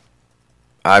 but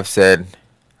I've said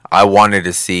I wanted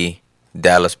to see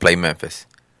Dallas play Memphis.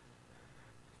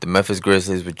 The Memphis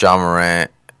Grizzlies with John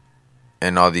Morant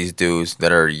and all these dudes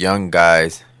that are young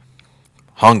guys,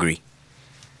 hungry.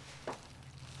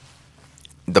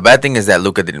 The bad thing is that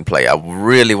Luka didn't play. I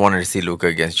really wanted to see Luka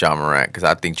against John Morant because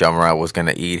I think John Morant was going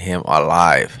to eat him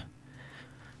alive.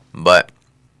 But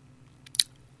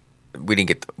we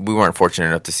weren't fortunate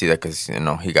enough to see that because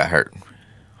he got hurt.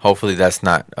 Hopefully that's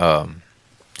not an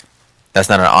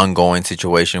ongoing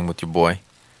situation with your boy.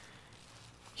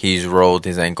 He's rolled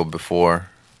his ankle before,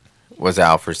 was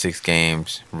out for 6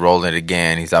 games, rolled it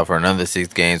again. He's out for another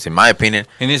 6 games. In my opinion,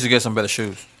 he needs to get some better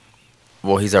shoes.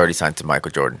 Well, he's already signed to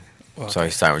Michael Jordan, so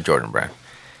he's signed with Jordan Brand.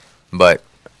 But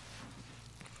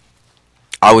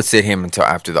I would sit him until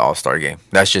after the All-Star game.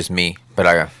 That's just me. But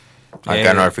I got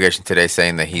a notification today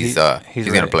saying that he's going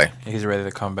to play. He's ready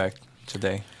to come back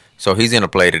today. So he's going to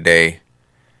play today.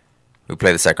 We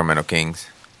play the Sacramento Kings.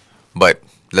 But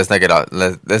let's not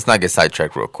get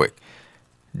sidetracked real quick.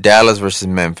 Dallas versus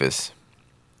Memphis,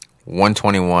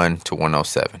 121 to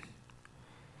 107.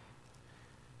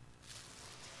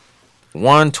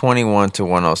 121 to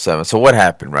 107. So what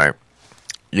happened, right?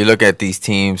 You look at these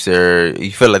teams,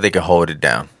 you feel like they can hold it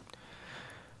down.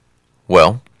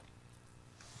 Well,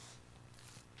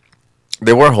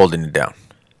 they were holding it down.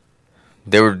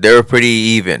 They were pretty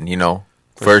even,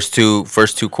 First two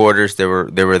quarters, they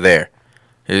were there.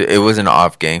 It was an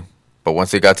off game, but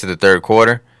once they got to the third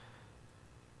quarter,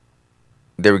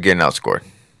 they were getting outscored.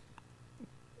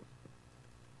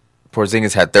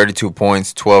 Porzingis had 32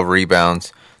 points, 12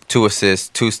 rebounds, 2 assists,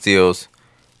 2 steals,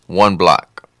 1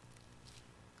 block.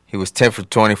 He was 10 for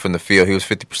 20 from the field. He was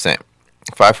 50%.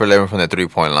 5 for 11 from the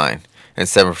 3-point line, and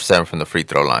 7 for 7 from the free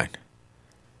throw line.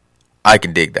 I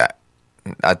can dig that.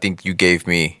 I think you gave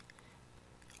me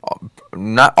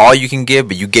not all you can give,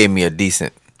 but you gave me a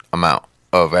decent amount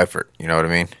of effort. You know what I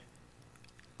mean?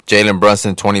 Jalen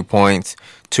Brunson, 20 points,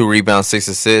 2 rebounds, 6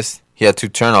 assists. He had 2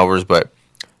 turnovers, but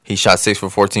he shot 6 for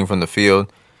 14 from the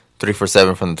field, 3 for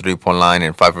 7 from the 3-point line,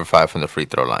 and 5 for 5 from the free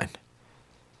throw line.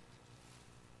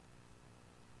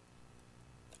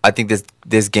 I think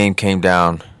this game came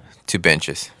down to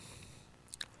benches.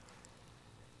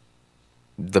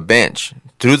 The bench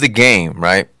through the game,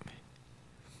 right?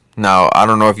 Now I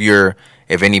don't know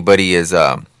if anybody is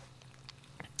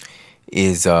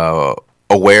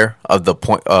aware of the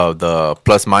point of the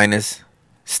plus minus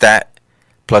stat.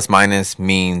 Plus minus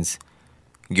means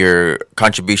your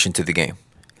contribution to the game.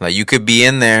 Like you could be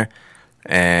in there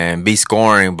and be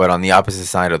scoring, but on the opposite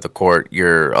side of the court,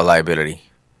 you're a liability,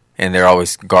 and they're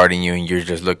always guarding you, and you're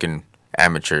just looking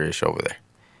amateurish over there.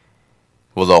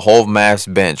 Well, the whole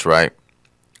Mavs bench, right?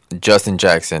 Justin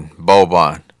Jackson,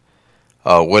 Boban,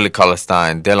 Willie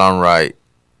Cauley-Stein, Delon Wright,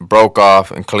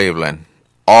 Brokoff, and Cleveland.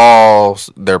 All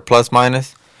their plus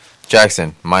minus.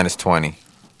 Jackson, minus 20.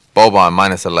 Boban,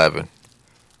 minus 11.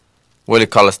 Willie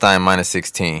Cauley-Stein, minus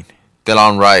 16.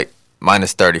 Delon Wright,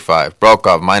 minus 35.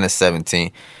 Brokoff, minus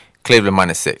 17. Cleveland,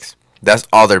 minus 6. That's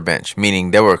all their bench,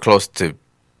 meaning they were close to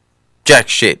jack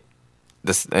shit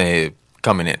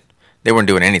coming in. They weren't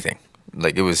doing anything.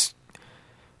 Like, it was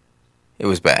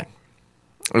bad.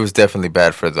 It was definitely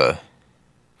bad for the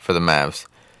Mavs.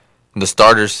 The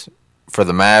starters for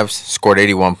the Mavs scored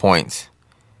 81 points.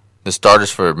 The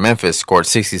starters for Memphis scored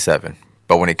 67.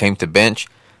 But when it came to bench,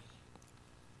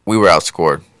 we were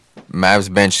outscored.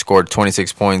 Mavs bench scored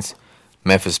 26 points.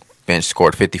 Memphis bench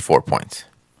scored 54 points.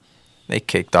 They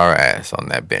kicked our ass on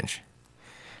that bench.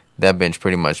 That bench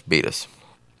pretty much beat us.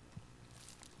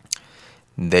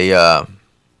 They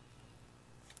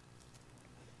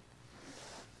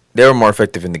were more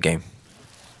effective in the game.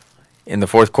 In the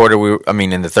third quarter, we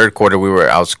were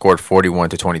outscored 41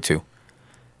 to 22.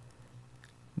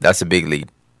 That's a big lead.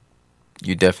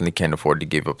 You definitely can't afford to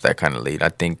give up that kind of lead. I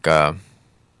think their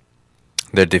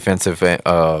defensive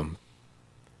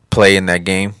play in that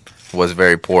game was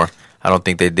very poor. I don't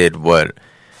think they did what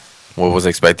was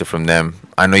expected from them.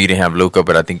 I know you didn't have Luka,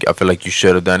 but I feel like you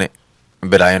should have done it.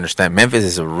 But I understand Memphis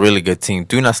is a really good team.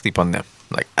 Do not sleep on them,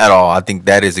 like at all. I think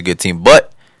that is a good team,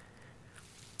 but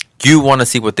you want to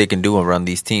see what they can do around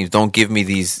these teams. Don't give me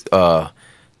these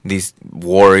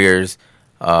Warriors,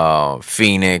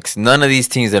 Phoenix. None of these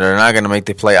teams that are not going to make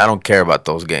the play. I don't care about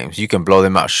those games. You can blow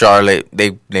them out. Charlotte,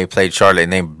 they played Charlotte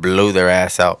and they blew their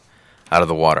ass out of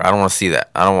the water. I don't want to see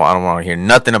that. I don't want to hear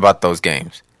nothing about those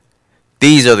games.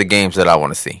 These are the games that I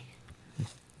want to see.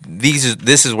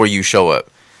 This is where you show up,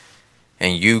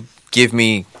 and you give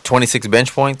me 26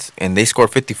 bench points, and they score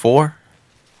 54.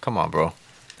 Come on, bro,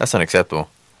 that's unacceptable.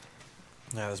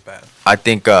 Yeah, that's bad. I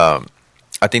think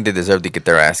they deserve to get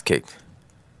their ass kicked.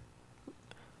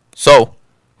 So,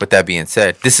 with that being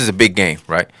said, this is a big game,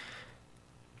 right?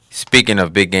 Speaking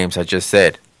of big games, I just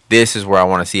said this is where I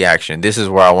want to see action. This is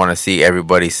where I want to see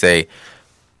everybody say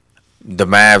the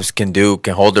Mavs can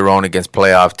hold their own against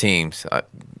playoff teams.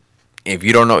 If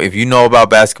you know about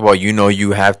basketball, you know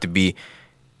you have to be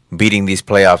beating these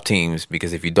playoff teams,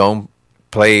 because if you don't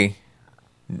play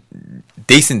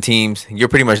decent teams, you're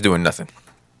pretty much doing nothing.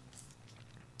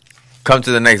 Come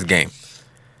to the next game.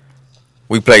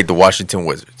 We played the Washington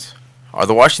Wizards. Are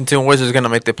the Washington Wizards going to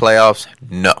make the playoffs?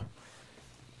 No.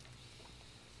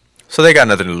 So they got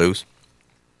nothing to lose.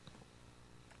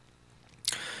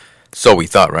 So we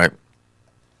thought, right?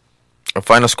 Our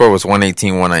final score was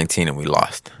 118-119, and we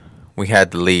lost. We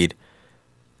had the lead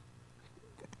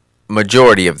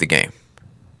majority of the game.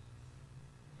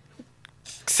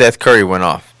 Seth Curry went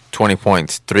off. 20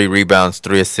 points, 3 rebounds,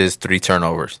 3 assists, 3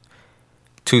 turnovers,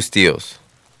 2 steals.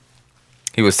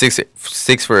 He was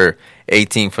 6 for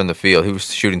 18 from the field. He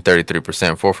was shooting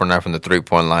 33%, 4 for 9 from the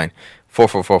three-point line, 4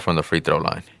 for 4 from the free throw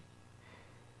line.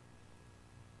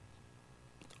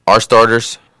 Our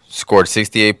starters scored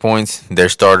 68 points. Their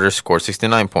starters scored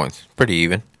 69 points. Pretty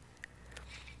even.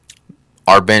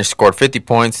 Our bench scored 50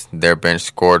 points. Their bench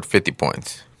scored 50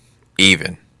 points.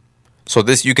 Even. So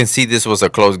you can see this was a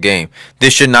close game.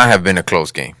 This should not have been a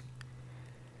close game.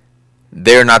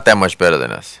 They're not that much better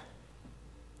than us.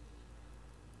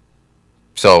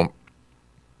 So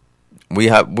we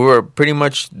were pretty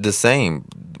much the same.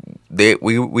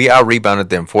 We out rebounded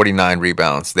them 49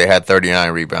 rebounds. They had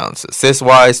 39 rebounds. Assist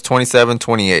wise, 27,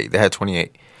 28. They had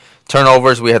 28.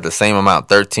 Turnovers, we had the same amount,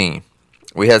 13.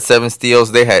 We had 7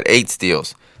 steals. They had 8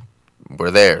 steals.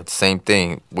 We're there, same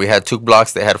thing. We had 2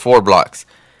 blocks. They had 4 blocks.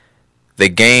 The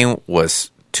game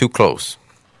was too close.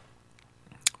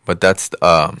 But that's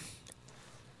the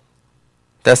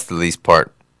least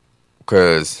part,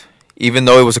 because even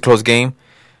though it was a close game,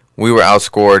 we were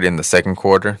outscored in the second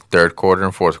quarter, third quarter,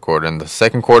 and fourth quarter. In the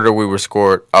second quarter, we were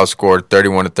outscored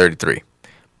 31-33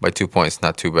 by 2 points.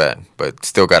 Not too bad, but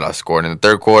still got outscored. In the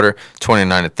third quarter,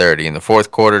 29-30. In the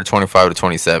fourth quarter,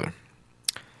 25-27.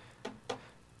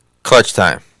 Clutch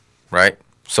time, right?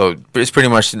 So it's pretty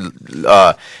much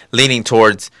leaning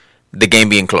towards the game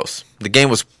being close. It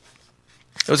was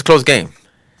a close game.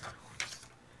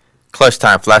 Clutch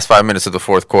time, last 5 minutes of the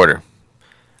fourth quarter.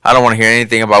 I don't want to hear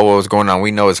anything about what was going on. We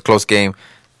know it's a close game.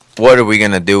 What are we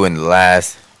going to do in the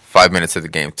last 5 minutes of the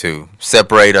game to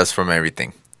separate us from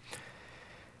everything?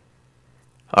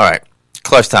 All right.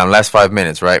 Clutch time, last 5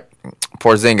 minutes, right?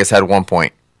 Porzingis had 1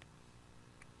 point.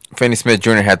 Finney Smith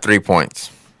Jr. had 3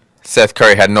 points. Seth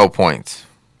Curry had no points.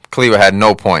 Cleaver had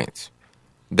no points.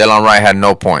 Delon Wright had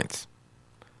no points.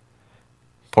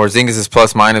 Porzingis'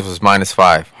 plus-minus was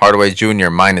 -5. Hardaway Jr.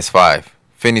 -5.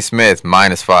 Finney Smith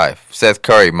 -5. Seth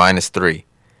Curry -3.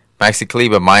 Maxi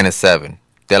Kleber -7.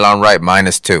 Delon Wright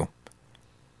 -2.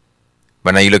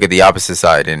 But now you look at the opposite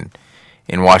side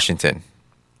in Washington.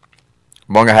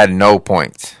 Bonga had no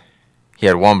points. He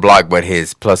had 1 block, but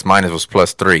his plus-minus was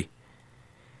 +3.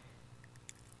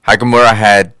 Hachimura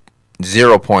had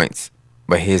 0 points,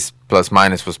 but his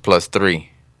plus-minus was +3.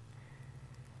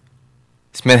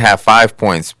 Smith had 5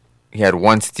 points. He had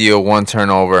 1 steal, 1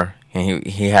 turnover, and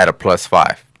he had a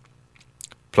 +5.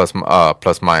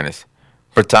 Plus-minus.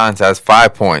 Bertans has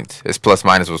 5 points. His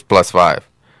plus-minus was +5.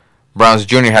 Browns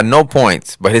Jr. had no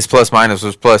points, but his plus-minus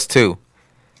was +2.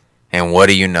 And what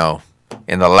do you know?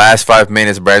 In the last 5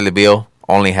 minutes, Bradley Beal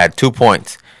only had 2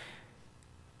 points,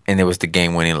 and it was the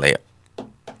game-winning layup.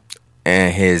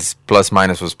 And his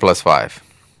plus-minus was +5.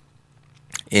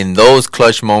 In those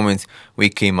clutch moments, we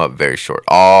came up very short.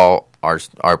 All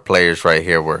our players right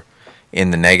here were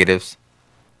in the negatives.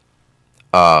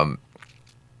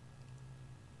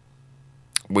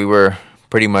 We were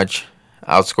pretty much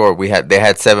outscored. They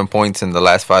had 7 points in the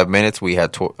last 5 minutes. We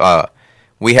had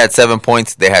 7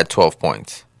 points. They had 12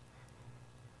 points.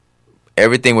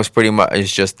 Everything was pretty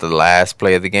much just the last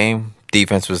play of the game.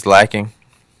 Defense was lacking,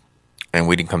 and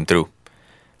we didn't come through.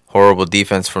 Horrible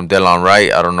defense from Delon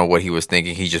Wright. I don't know what he was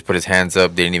thinking. He just put his hands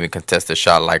up. Didn't even contest the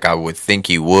shot like I would think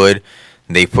he would.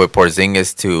 They put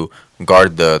Porzingis to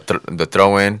guard the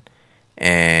throw-in,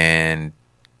 and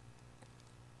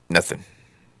nothing.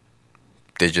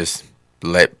 They just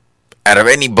let, out of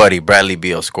anybody, Bradley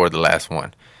Beal scored the last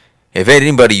one. If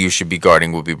anybody you should be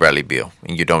guarding would be Bradley Beal,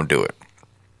 and you don't do it.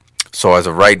 So as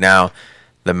of right now,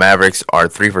 the Mavericks are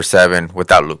 3 for 7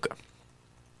 without Luka.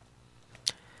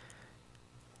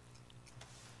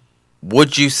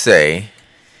 would you say,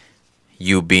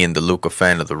 you being the Luka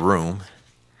fan of the room,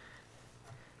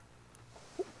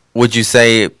 would you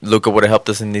say Luka would have helped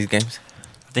us in these games?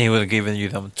 I think he would have given you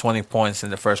them 20 points in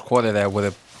the first quarter that would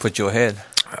have put you ahead.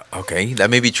 Okay, that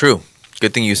may be true.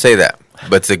 Good thing you say that.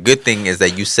 But the good thing is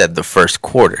that you said the first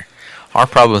quarter. Our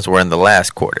problems were in the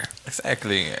last quarter.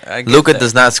 Exactly. Luka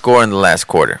does not score in the last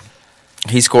quarter.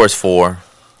 He scores 4,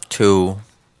 2,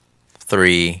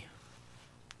 3,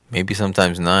 maybe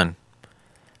sometimes none.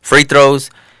 Free throws,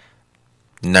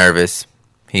 nervous.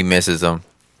 He misses them.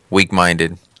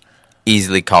 Weak-minded.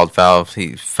 Easily called fouls.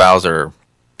 Fouls are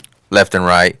left and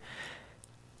right.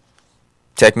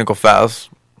 Technical fouls,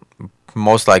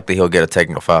 most likely he'll get a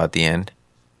technical foul at the end.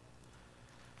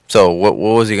 So what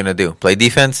was he going to do? Play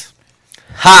defense?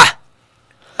 Ha!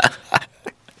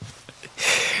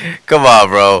 Come on,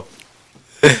 bro.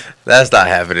 That's not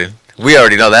happening. We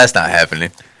already know that's not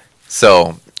happening.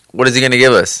 So what is he going to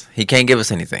give us? He can't give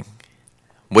us anything.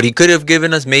 What he could have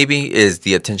given us maybe is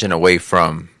the attention away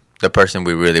from the person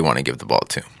we really want to give the ball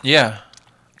to. Yeah.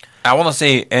 I want to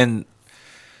say in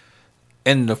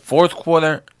the fourth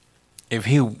quarter, if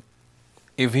he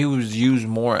was used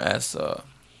more as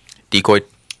Decoy?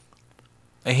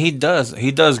 and he does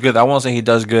good. I want to say he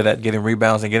does good at getting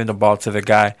rebounds and getting the ball to the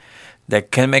guy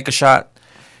that can make a shot.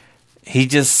 He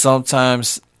just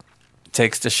sometimes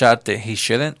takes the shot that he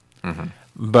shouldn't. Mm-hmm.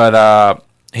 But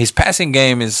his passing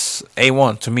game is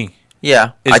A1 to me.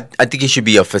 Yeah, I think he should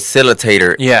be a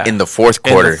facilitator in the fourth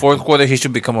quarter. In the fourth quarter, he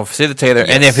should become a facilitator. Yes.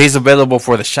 And if he's available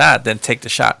for the shot, then take the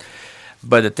shot.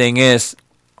 But the thing is,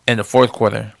 in the fourth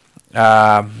quarter,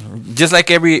 just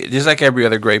like every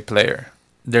other great player,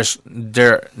 they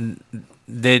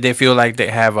feel like they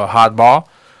have a hot ball,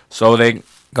 so they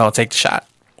gonna take the shot.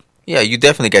 Yeah, you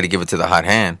definitely got to give it to the hot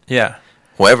hand. Yeah,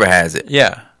 Whoever has it.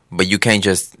 yeah. But you can't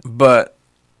just... But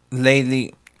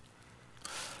lately,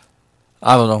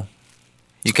 I don't know.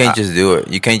 You can't just do it.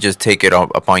 You can't just take it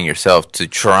upon yourself to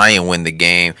try and win the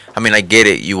game. I mean, I get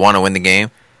it. You want to win the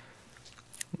game.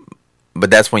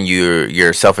 But that's when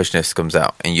your selfishness comes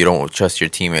out and you don't trust your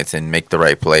teammates and make the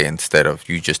right play instead of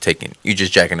you just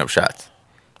jacking up shots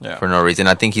for no reason.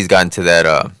 I think he's gotten to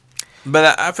that.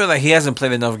 But I feel like he hasn't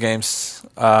played enough games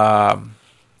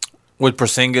with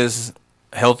Porzingis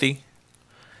healthy.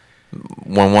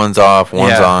 When one's off,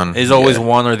 one's on. It's always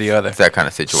one or the other. It's that kind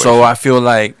of situation. So I feel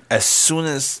like as soon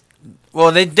as...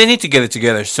 Well, they need to get it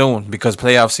together soon because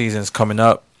playoff season is coming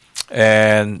up.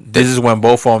 And this is when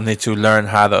both of them need to learn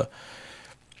how to...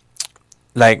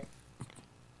 play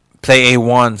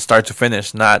A1 start to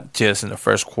finish, not just in the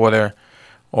first quarter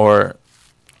or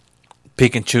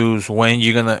pick and choose when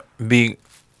you're going to be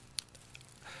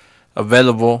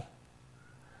available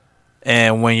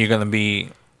and when you're going to be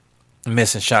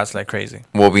missing shots like crazy.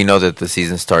 Well, we know that the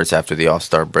season starts after the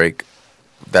All-Star break.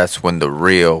 That's when the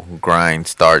real grind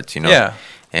starts, you know? Yeah.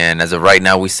 And as of right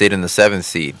now, we sit in the 7th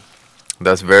seed.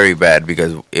 That's very bad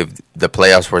because if the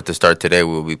playoffs were to start today,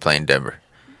 we will be playing Denver.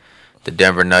 The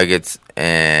Denver Nuggets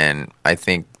and I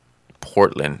think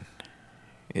Portland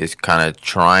is kind of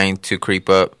trying to creep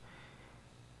up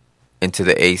into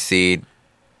the 8th seed.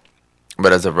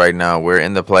 But as of right now, we're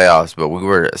in the playoffs, but we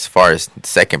were as far as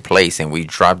 2nd place, and we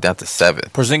dropped down to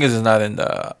 7th. Porzingis is not in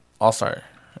the All-Star,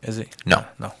 is he? No.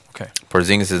 No, okay.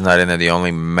 Porzingis is not in there. The only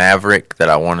Maverick that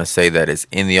I want to say that is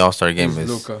in the All-Star game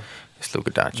is Luka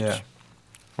Dak'S. Yeah.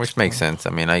 Which makes sense. I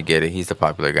mean, I get it. He's the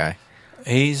popular guy.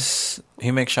 He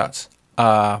makes shots.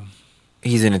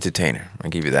 He's an entertainer. I'll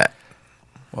give you that.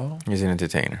 Well, He's an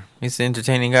entertainer. He's an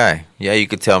entertaining guy. Yeah, you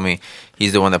could tell me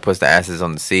he's the one that puts the asses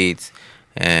on the seats,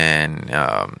 and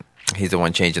he's the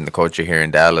one changing the culture here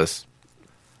in Dallas.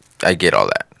 I get all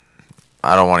that.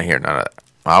 I don't want to hear none of that.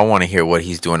 I want to hear what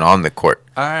he's doing on the court.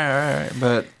 all right.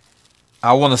 But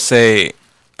I want to say,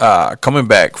 coming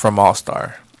back from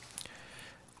All-Star,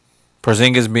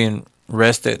 Porzingis being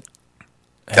rested,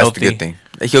 That's healthy. the good thing.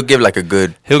 He'll give like a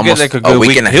good. He'll get like a good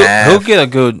week and a half. He'll get a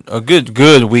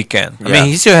good weekend. I Yeah. mean,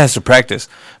 he still has to practice,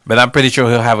 but I'm pretty sure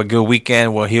he'll have a good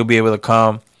weekend where he'll be able to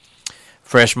come,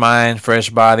 fresh mind, fresh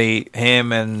body.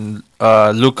 Him and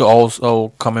Luka also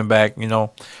coming back,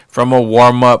 from a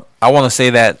warm up. I want to say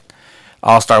that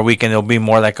All-Star weekend it'll be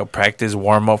more like a practice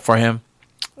warm up for him.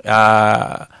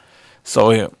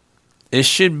 So it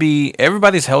should be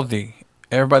everybody's healthy,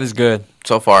 everybody's good.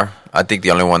 So far, I think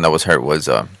the only one that was hurt was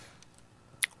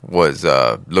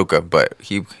Luka, but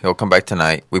he'll come back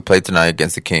tonight. We play tonight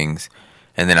against the Kings,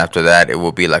 and then after that, it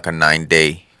will be like a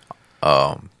 9-day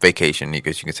vacation. You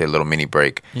can say a little mini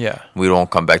break. Yeah, We won't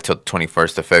come back till the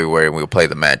 21st of February, and we'll play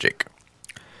the Magic.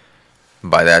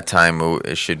 By that time,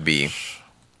 it should be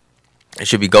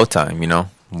go time.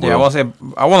 Yeah,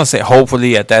 I want to say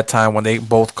hopefully at that time when they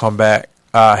both come back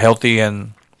healthy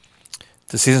and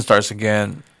the season starts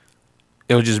again,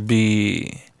 it'll just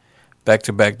be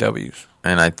back-to-back W's.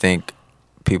 And I think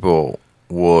people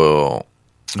will.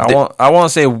 I want to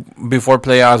say before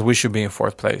playoffs we should be in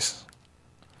fourth place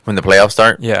when the playoffs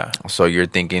start. Yeah. So you're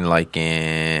thinking like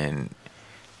in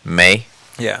May?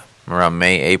 Yeah. Around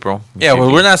May, April? Yeah,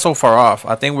 well, we're not so far off.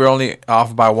 I think we're only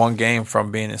off by one game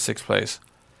from being in sixth place.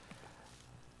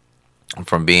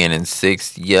 From being in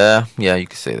sixth, yeah, you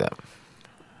could say that.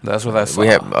 That's what I saw. We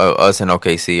have us and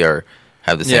OKC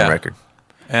have the same record,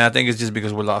 and I think it's just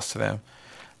because we lost to them.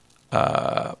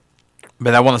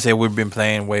 But I want to say we've been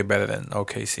playing way better than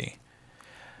OKC.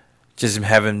 Just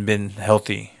haven't been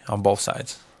healthy on both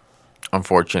sides.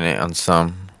 Unfortunate on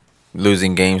some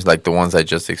losing games like the ones I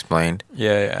just explained.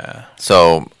 Yeah.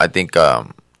 So I think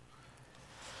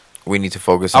we need to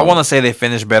focus on. I want to say they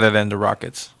finished better than the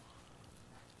Rockets.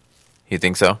 You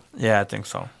think so? Yeah, I think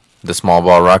so. The small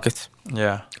ball Rockets?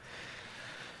 Yeah.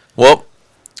 Well,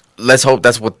 let's hope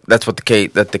that's what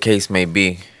the case may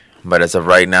be. But as of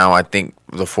right now, I think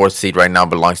the fourth seed right now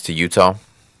belongs to Utah,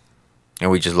 and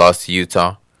we just lost to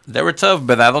Utah. They were tough,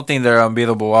 but I don't think they're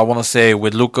unbeatable. I want to say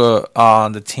with Luka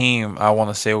on the team, I want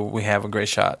to say we have a great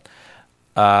shot.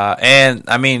 And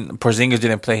I mean, Porzingis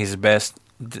didn't play his best.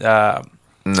 No,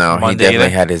 he definitely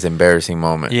had his embarrassing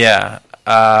moment. Yeah.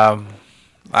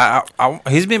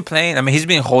 He's been playing. I mean, he's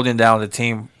been holding down the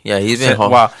team. Yeah, he's been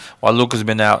while Luka's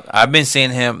been out. I've been seeing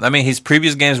him. I mean, his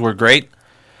previous games were great.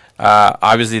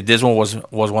 Obviously, this one was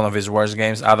one of his worst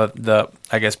games out of the,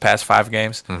 I guess, past 5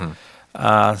 games.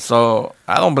 Mm-hmm. So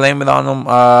I don't blame it on him.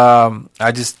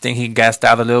 I just think he gassed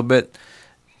out a little bit,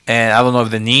 and I don't know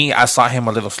if the knee. I saw him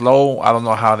a little slow. I don't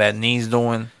know how that knee's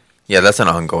doing. Yeah, that's an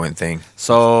ongoing thing.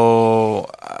 So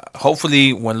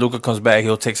hopefully, when Luka comes back,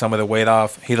 he'll take some of the weight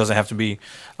off. He doesn't have to be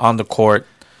on the court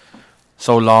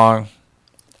so long,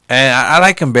 and I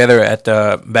like him better at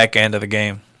the back end of the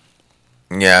game.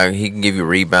 Yeah, he can give you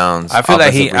rebounds. I feel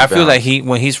like he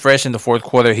when he's fresh in the fourth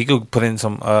quarter, he could put in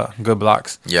some good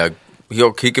blocks. Yeah, he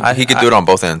could do it on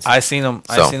both ends. I seen him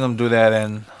do that,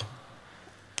 and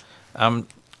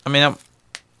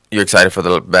you're excited for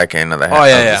the back end of the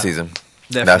the season.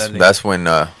 Definitely. That's when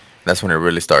it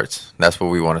really starts. That's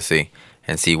what we want to see,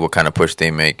 and see what kind of push they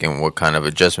make and what kind of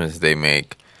adjustments they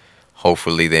make.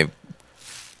 Hopefully,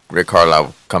 Rick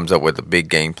Carlisle comes up with a big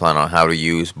game plan on how to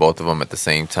use both of them at the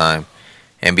same time.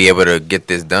 And be able to get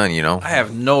this done, you know. I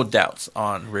have no doubts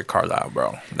on Rick Carlisle,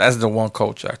 bro. That's the one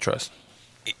coach I trust.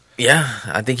 Yeah,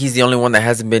 I think he's the only one that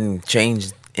hasn't been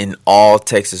changed in all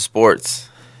Texas sports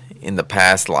in the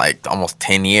past, like, almost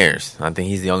 10 years. I think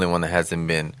he's the only one that hasn't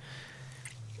been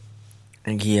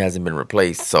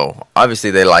replaced. So, obviously,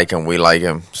 they like him. We like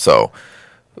him. So,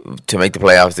 to make the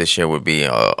playoffs this year would be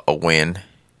a win.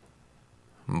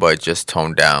 But just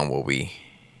tone down what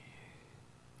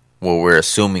we're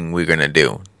assuming we're going to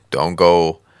do. Don't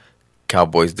go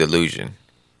Cowboys delusion.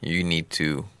 You need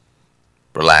to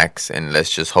relax and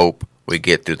let's just hope we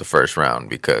get through the first round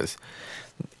because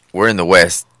we're in the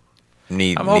West.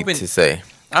 Need to say.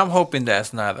 I'm hoping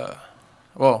that's not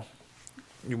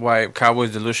why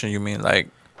Cowboys delusion, you mean like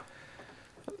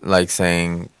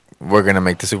saying we're going to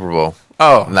make the Super Bowl.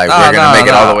 Oh. Like we're going to make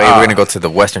it all the way. We're going to go to the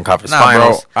Western Conference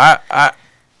Finals. Bro.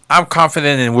 I'm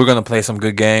confident and we're going to play some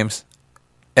good games.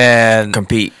 And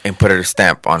compete and put a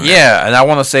stamp on. Yeah, and I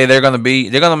want to say they're gonna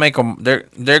make the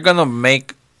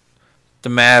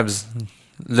Mavs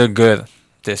look good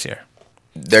this year.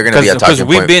 They're gonna be a talking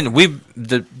point.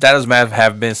 The Dallas Mavs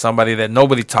have been somebody that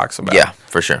nobody talks about. Yeah,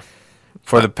 for sure.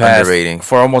 For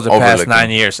almost the past 9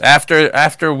 years.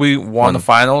 After we won the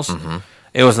finals,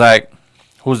 it was like,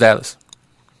 who's Dallas?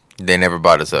 They never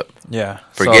brought us up. Yeah,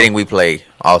 forgetting we play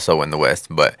also in the West,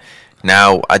 but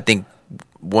now I think.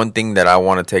 One thing that I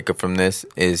want to take up from this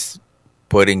is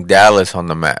putting Dallas on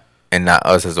the map and not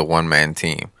us as a one-man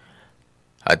team.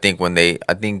 I think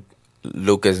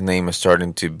Luka's name is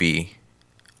starting to be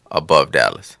above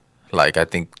Dallas. Like, I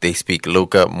think they speak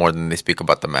Luka more than they speak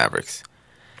about the Mavericks.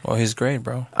 Well, he's great,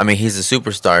 bro. I mean, he's a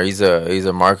superstar. He's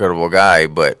a marketable guy,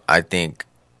 but I think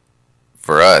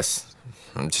for us,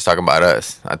 I'm just talking about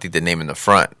us, I think the name in the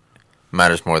front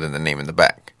matters more than the name in the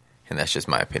back. And that's just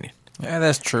my opinion. Yeah,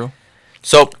 that's true.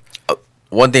 So,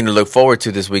 one thing to look forward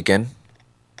to this weekend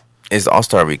is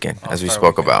All-Star Weekend, as we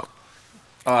spoke about.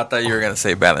 Oh, I thought you were going to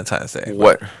say Valentine's Day.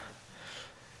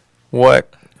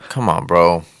 What? Come on,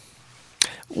 bro.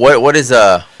 What is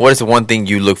the one thing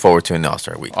you look forward to in the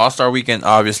All-Star Week? All-Star Weekend,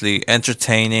 obviously,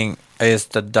 entertaining is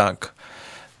the dunk.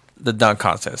 the dunk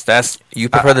contest. That's You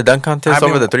prefer the dunk contest I've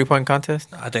over been- the 3-point contest?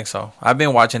 I think so. I've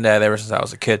been watching that ever since I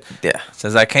was a kid. Yeah.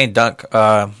 Since I can't dunk,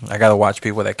 I gotta watch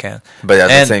people that can. But at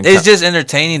the And same it's time, just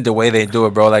entertaining the way they do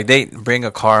it, bro. Like they bring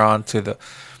a car on to the.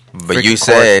 but you freaking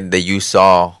court. said that you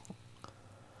saw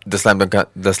the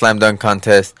slam dunk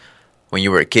contest when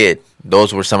you were a kid.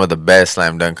 Those were some of the best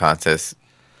slam dunk contests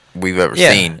we've ever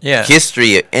seen. Yeah.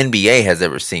 History of NBA has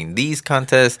ever seen. These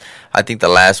contests, I think the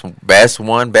last best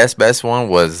one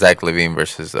was Zach LaVine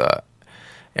versus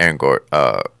Aaron Gordon.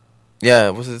 Yeah,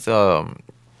 was it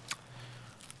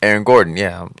Aaron Gordon?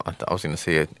 Yeah, I was gonna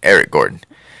say it. Eric Gordon.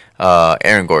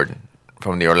 Aaron Gordon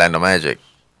from the Orlando Magic.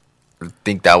 I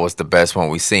think that was the best one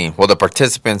we've seen. Well, the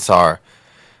participants are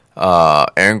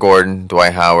Aaron Gordon,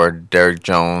 Dwight Howard, Derrick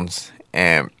Jones,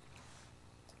 and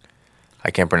I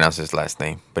can't pronounce his last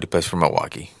name, but he plays for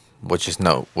Milwaukee. We'll just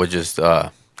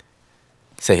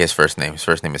say his first name. His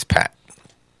first name is Pat.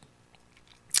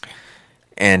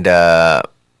 And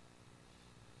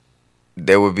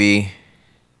they would be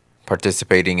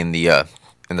participating in the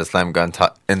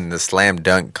slam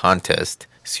dunk contest.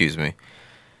 Excuse me.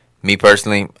 Me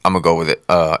personally, I'm gonna go with it.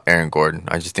 Aaron Gordon.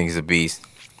 I just think he's a beast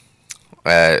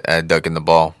at dunking the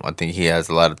ball. I think he has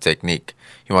a lot of technique.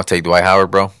 You want to take Dwight Howard,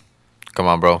 bro? Come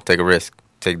on, bro. Take a risk.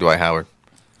 Take Dwight Howard.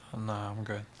 No, I'm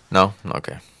good. No?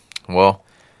 Okay. Well,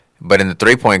 but in the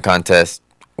 3-point contest,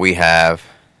 we have...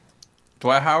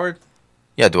 Dwight Howard?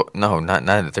 Yeah, no, not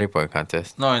in the 3-point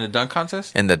contest. No, in the dunk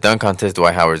contest? In the dunk contest,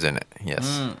 Dwight Howard's in it.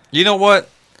 Yes. You know what?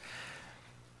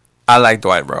 I like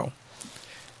Dwight, bro.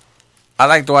 I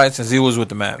like Dwight since he was with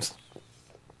the Mavs.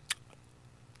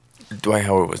 Dwight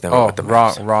Howard was never with the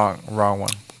Mavs. Wrong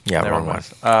one. Yeah, Never wrong mind.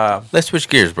 one. Let's switch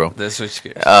gears, bro. Let's switch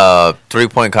gears.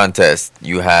 3-point contest.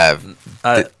 You have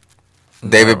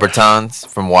David Bertans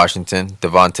from Washington,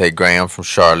 Devontae Graham from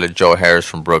Charlotte, Joe Harris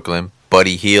from Brooklyn,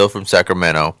 Buddy Hield from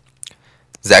Sacramento,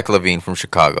 Zach LaVine from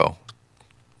Chicago,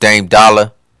 Dame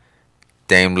Dollar,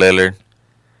 Dame Lillard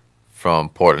from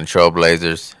Portland Trail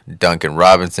Blazers, Duncan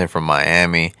Robinson from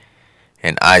Miami,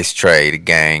 and Ice Trae, the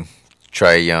gang,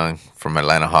 Trae Young from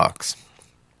Atlanta Hawks.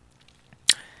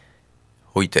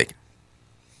 Who you taking?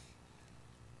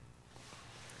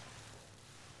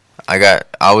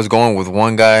 I was going with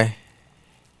one guy,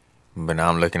 but now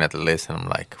I'm looking at the list and I'm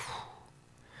like,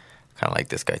 kind of like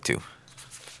this guy too.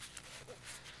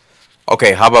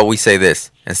 Okay, how about we say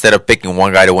this? Instead of picking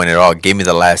one guy to win it all, give me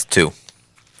the last two.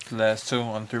 Last two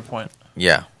on 3-point.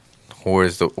 Yeah. Who are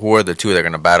the two that are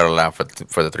going to battle it out for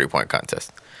the 3-point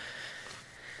contest?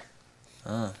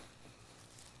 I'll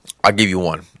give you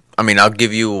one. I'll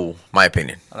give you my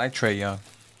opinion. I like Trae Young.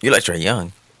 You like Trae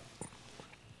Young.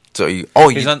 So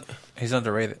He's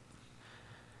underrated.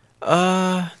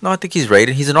 No, I think he's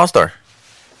rated. He's an all-star.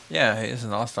 Yeah, he's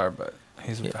an all-star, but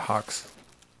he's with the Hawks.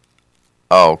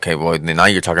 Oh, okay. Well, now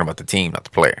you're talking about the team, not the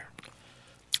player.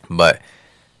 But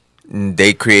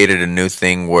they created a new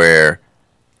thing where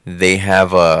they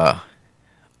have a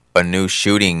new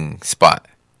shooting spot,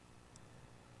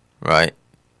 right?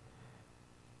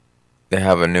 They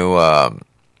have a new a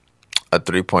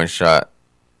 3-point shot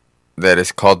that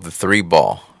is called the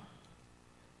 3-ball.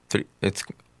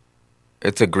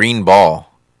 It's a green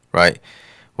ball, right?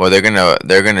 Well, they're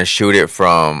gonna shoot it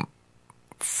from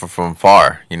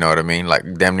far. You know what I mean?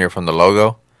 Like damn near from the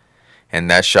logo,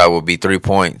 and that shot will be 3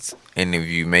 points. And if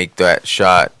you make that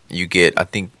shot, you get, I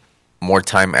think, more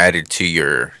time added to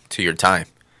your time.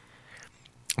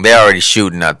 They're already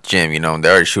shooting at the gym,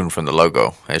 They're already shooting from the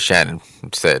logo, as Shannon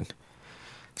said.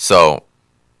 So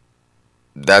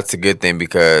that's a good thing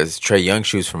because Trae Young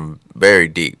shoots from very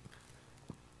deep.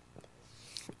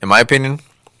 In my opinion,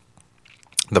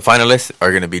 the finalists are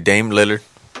going to be Dame Lillard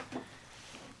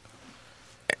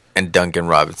and Duncan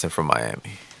Robinson from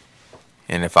Miami.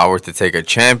 And if I were to take a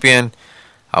champion,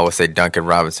 I would say Duncan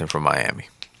Robinson from Miami.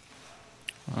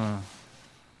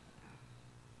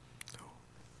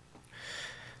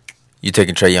 You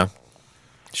taking Trae Young?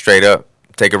 Straight up.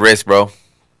 Take a risk, bro.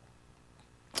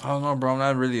 I don't know, bro. I'm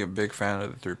not really a big fan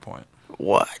of the 3-point.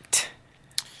 What?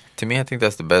 To me, I think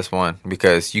that's the best one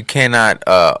because you cannot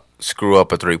screw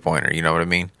up a 3-pointer. You know what I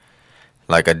mean?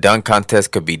 Like a dunk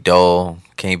contest could be dull,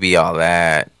 can't be all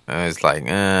that. It's like,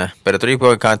 but a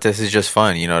 3-point contest is just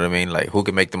fun. You know what I mean? Like who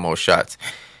can make the most shots?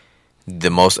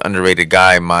 The most underrated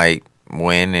guy might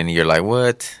win, and you're like,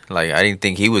 what? Like I didn't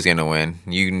think he was gonna win.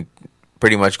 You can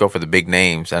pretty much go for the big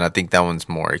names, and I think that one's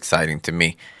more exciting to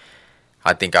me.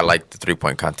 I think I like the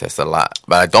 3-point contest a lot.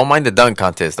 But I don't mind the dunk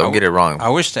contest. Don't get it wrong. I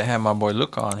wish they had my boy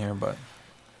Luka on here, but...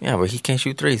 Yeah, but he can't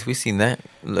shoot threes. We've seen that.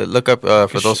 Look up,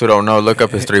 for those who don't know, look up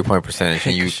his 3-point percentage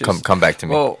and you come back to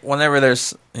me. Well, whenever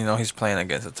there's, he's playing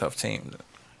against a tough team.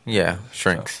 Yeah,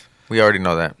 shrinks. We already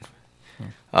know that.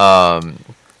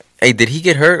 Hey, did he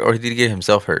get hurt or did he get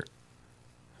himself hurt?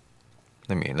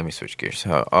 Let me switch gears.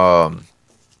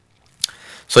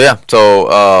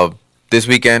 So this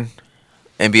weekend,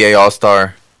 NBA All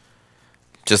Star,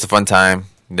 just a fun time.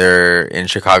 They're in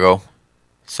Chicago,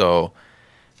 so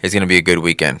it's gonna be a good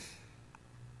weekend.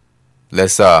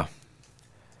 Let's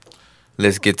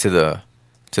get to the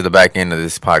back end of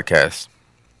this podcast.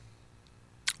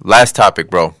 Last topic,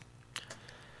 bro.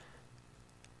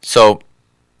 So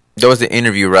there was an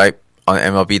interview, right, on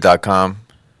MLB.com.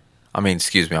 on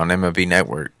MLB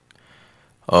Network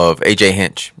of AJ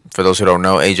Hinch. For those who don't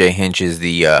know, AJ Hinch is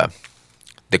the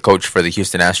coach for the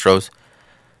Houston Astros.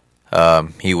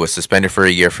 He was suspended for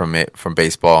a year from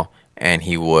baseball, and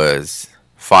he was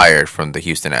fired from the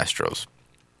Houston Astros.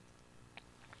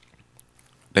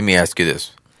 Let me ask you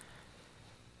this: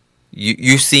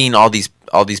 you've seen all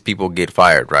these people get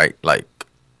fired, right? Like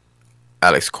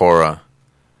Alex Cora,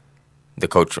 the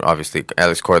coach, obviously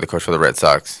Alex Cora, the coach for the Red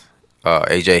Sox.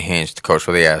 AJ Hinch, the coach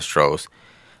for the Astros.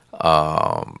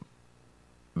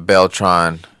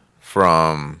 Beltran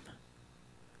from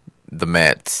the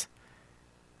Mets.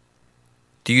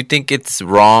 Do you think it's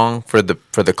wrong for the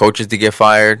coaches to get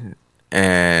fired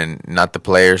and not the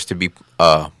players to be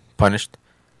punished?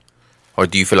 Or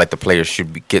do you feel like the players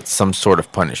should get some sort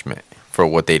of punishment for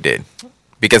what they did?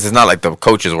 Because it's not like the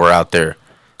coaches were out there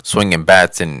swinging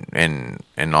bats and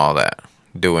all that,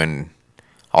 doing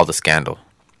all the scandal.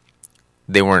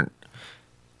 They weren't.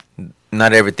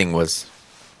 Not everything was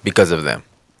because of them.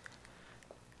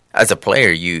 As a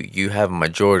player, you have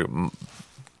majority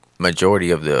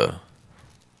of the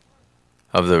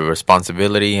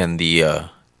responsibility and the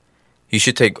you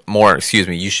should take more.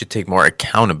 You should take more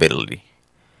accountability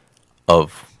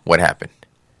of what happened.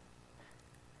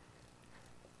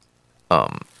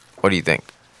 What do you think?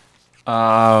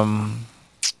 I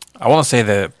want to say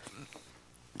that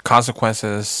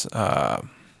consequences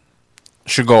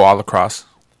should go all across,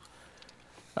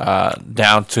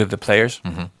 down to the players.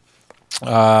 Mm-hmm.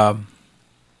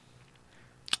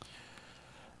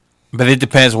 But it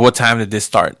depends what time did this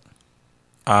start.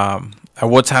 At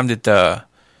what time did the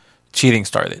cheating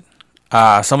started?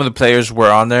 Some of the players were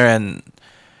on there, and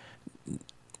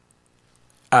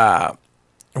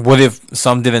what if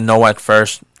some didn't know at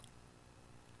first?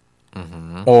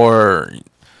 Mm-hmm. Or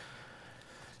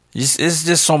it's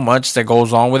just so much that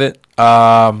goes on with it.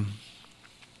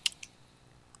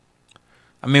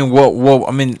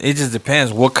 It just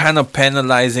depends. What kind of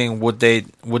penalizing would they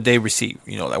receive?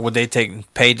 Like would they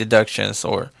take pay deductions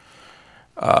or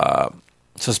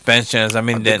suspensions? I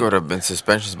think it would have been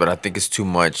suspensions, but I think it's too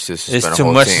much to suspend a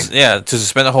whole team. Yeah, to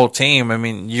suspend a whole team. I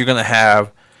mean, you're gonna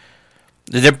have.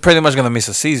 They're pretty much gonna miss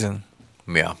a season.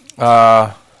 Yeah.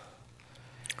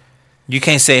 You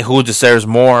can't say who deserves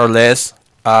more or less.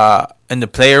 In the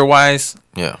player wise.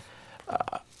 Yeah.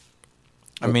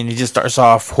 It just starts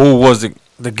off who was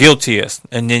the guiltiest,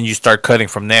 and then you start cutting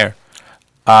from there.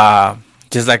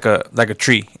 Just like a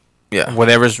tree. Yeah.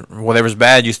 Whatever's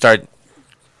bad, you start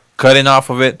cutting off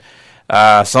of it.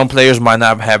 Some players might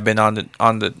not have been on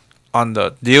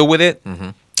the deal with it.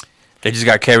 Mm-hmm. They just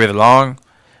got carried along.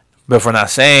 But for not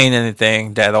saying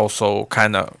anything, that also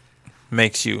kind of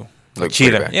makes you a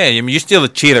cheater. Yeah, you're still a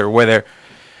cheater, whether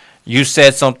you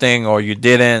said something or you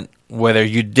didn't, whether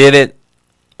you did it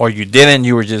or you didn't,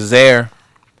 you were just there.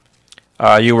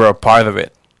 You were a part of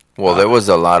it. Well, there was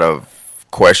a lot of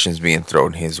questions being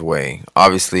thrown his way.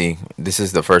 Obviously, this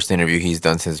is the first interview he's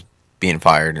done since being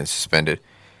fired and suspended.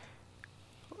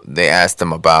 They asked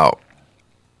him about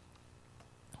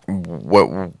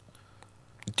what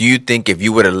do you think if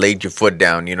you would have laid your foot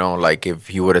down, like if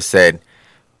he would have said,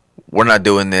 we're not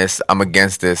doing this, I'm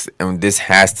against this, and this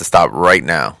has to stop right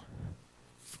now,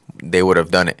 they would have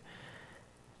done it.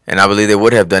 And I believe they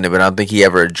would have done it, but I don't think he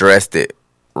ever addressed it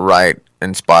right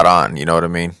and spot on. You know what I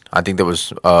mean? I think they were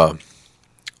saying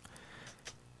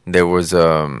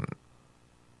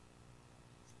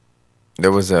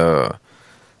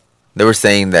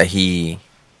that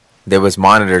there was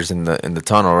monitors in the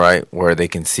tunnel, right, where they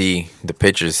can see the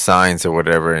pitchers' signs or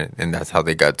whatever, and that's how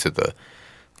they got to the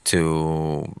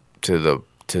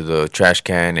trash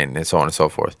can and so on and so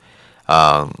forth.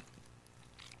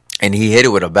 And he hit it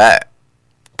with a bat,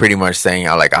 pretty much saying,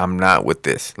 I'm not with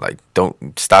this. Like,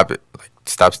 don't stop it. Like,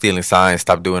 stop stealing signs.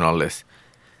 Stop doing all this.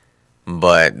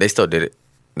 But they still did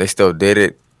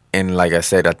it. And like I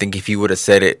said, I think if he would have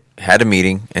had a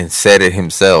meeting and said it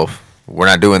himself, we're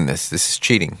not doing this. This is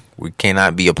cheating. We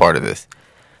cannot be a part of this.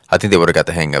 I think they would have got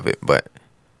the hang of it, but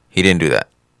he didn't do that.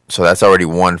 So that's already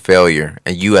one failure.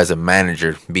 And you as a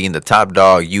manager, being the top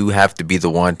dog, you have to be the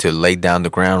one to lay down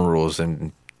the ground rules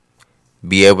and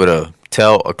be able to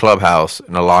tell a clubhouse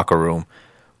in a locker room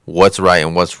what's right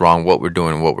and what's wrong, what we're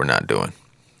doing and what we're not doing.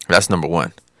 That's number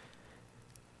one.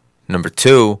 Number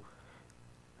two,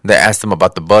 they asked them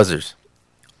about the buzzers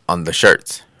on the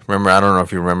shirts. Remember, I don't know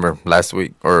if you remember last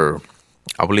week, or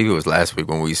I believe it was last week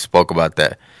when we spoke about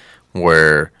that,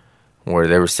 where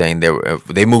they were saying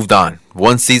they moved on.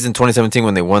 One season, 2017,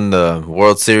 when they won the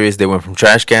World Series, they went from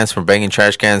banging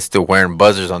trash cans to wearing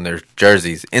buzzers on their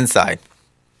jerseys inside.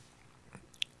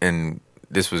 And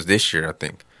this was this year, I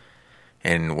think.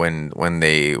 And when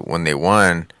they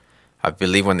won, I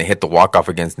believe when they hit the walk-off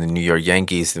against the New York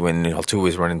Yankees, when Altuve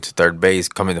was running to third base,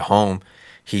 coming home,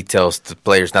 he tells the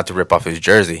players not to rip off his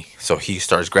jersey. So he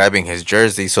starts grabbing his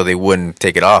jersey so they wouldn't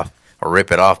take it off or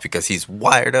rip it off because he's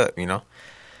wired up, you know.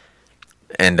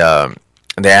 And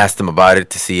they asked him about it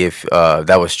to see if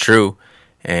that was true.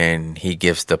 And he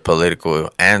gives the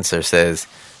political answer, says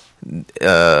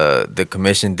the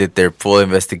commission did their full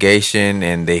investigation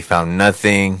and they found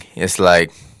nothing. It's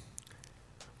like,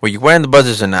 were you wearing the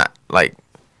buzzers or not? Like,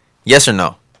 yes or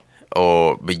no?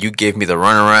 But you gave me the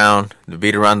runaround, the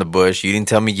beat around the bush. You didn't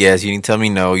tell me yes. You didn't tell me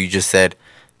no. You just said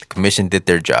the commission did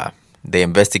their job. They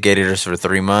investigated us for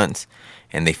 3 months,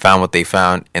 and they found what they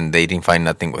found, and they didn't find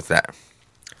nothing with that.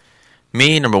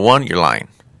 Me, number one, you're lying.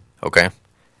 Okay?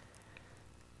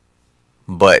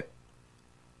 But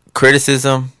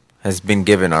criticism has been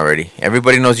given already.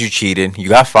 Everybody knows you cheated. You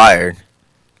got fired.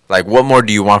 Like, what more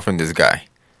do you want from this guy?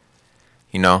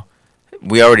 You know?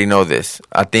 We already know this.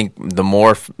 I think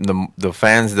the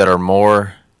fans that are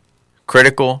more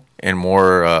critical and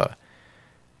more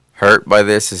hurt by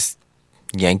this is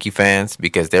Yankee fans,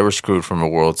 because they were screwed from a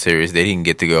World Series. They didn't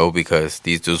get to go because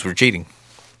these dudes were cheating.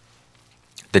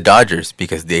 The Dodgers,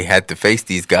 because they had to face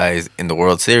these guys in the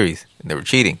World Series and they were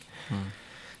cheating.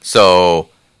 So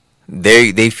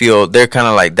they feel they're kind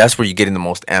of like, that's where you're getting the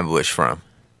most ambush from.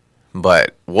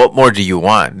 But what more do you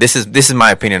want? This is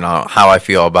my opinion on how I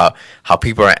feel about how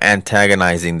people are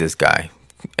antagonizing this guy,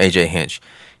 AJ Hinch.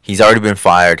 He's already been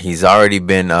fired. He's already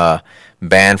been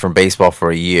banned from baseball for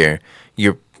a year.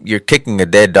 You're kicking a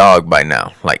dead dog by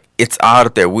now. Like, it's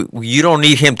out there. You don't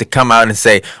need him to come out and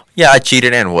say, yeah, I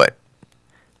cheated and what?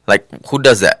 Like, who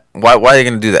does that? Why are they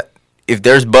going to do that? If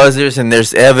there's buzzers and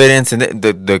there's evidence and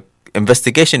the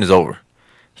investigation is over,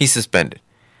 he's suspended.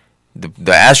 The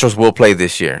Astros will play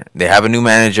this year. They have a new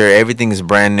manager. Everything is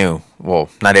brand new. Well,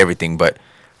 not everything, but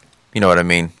you know what I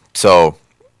mean. So,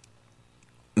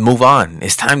 move on.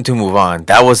 It's time to move on.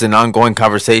 That was an ongoing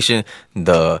conversation.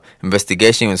 The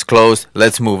investigation was closed.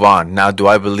 Let's move on. Now, do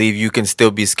I believe you can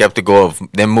still be skeptical of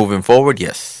them moving forward?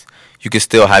 Yes. You can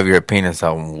still have your opinions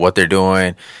on what they're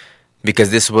doing,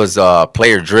 because this was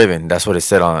player-driven. That's what it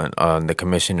said on the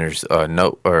commissioner's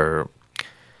note, or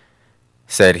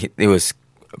said it was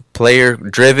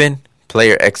player-driven,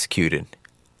 player-executed.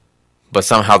 But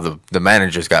somehow the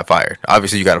managers got fired.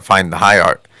 Obviously, you got to find the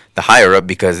higher up,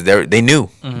 because they knew.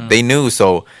 Mm-hmm. They knew,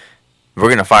 so we're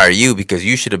going to fire you because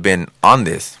you should have been on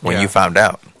this when you found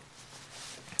out.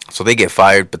 So they get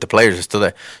fired, but the players are still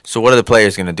there. So what are the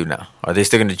players going to do now? Are they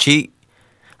still going to cheat?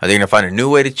 Are they going to find a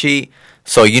new way to cheat?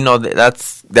 So, you know,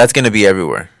 that's going to be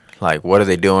everywhere. Like, what are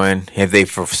they doing? If they,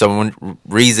 for some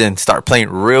reason, start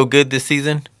playing real good this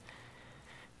season,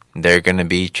 they're going to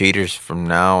be cheaters from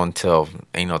now until,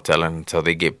 ain't no telling, until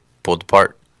they get pulled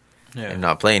apart and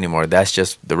not play anymore. That's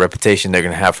just the reputation they're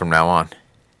going to have from now on.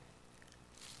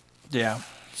 Yeah.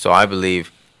 So I believe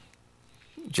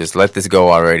just let this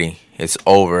go already. It's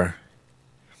over.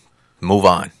 Move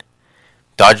on.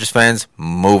 Dodgers fans,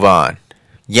 move on.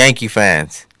 Yankee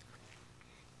fans,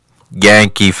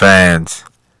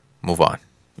 move on.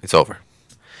 It's over.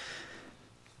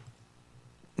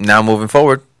 Now moving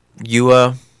forward,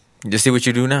 you just see what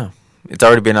you do now. It's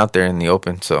already been out there in the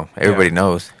open, so everybody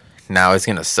knows. Now it's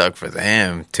gonna suck for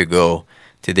them to go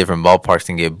to different ballparks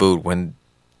and get booed. When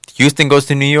Houston goes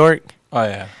to New York,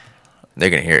 they're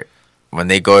gonna hear it. When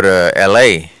they go to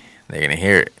LA, they're gonna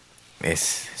hear it.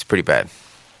 It's pretty bad.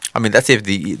 I mean, that's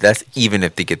even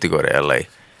if they get to go to LA.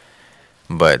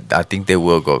 But I think they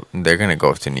will go. They're gonna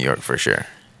go to New York for sure,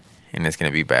 and it's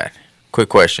gonna be bad. Quick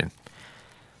question: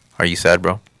 are you sad,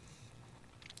 bro?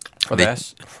 For the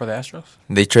Astros?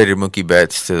 They traded Mookie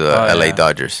Betts to the LA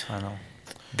Dodgers. I know.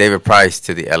 David Price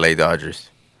to the LA Dodgers.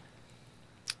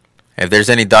 If there's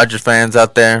any Dodger fans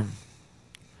out there,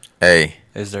 hey,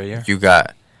 is there year? You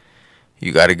got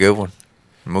a good one.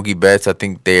 Mookie Betts, I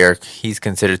think he's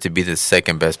considered to be the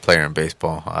second best player in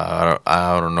baseball.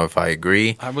 I don't know if I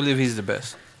agree. I believe he's the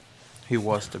best. He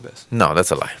was the best. No, that's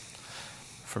a lie.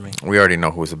 For me. We already know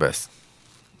who's the best.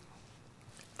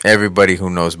 Everybody who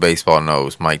knows baseball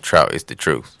knows Mike Trout is the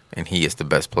truth, and he is the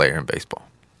best player in baseball.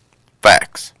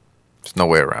 Facts. There's no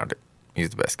way around it. He's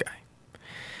the best guy.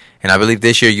 And I believe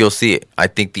this year you'll see it. I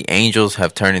think the Angels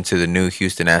have turned into the new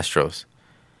Houston Astros.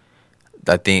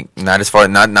 I think not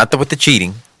with the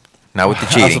cheating, not with the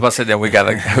cheating. I was about to say that we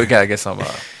gotta get some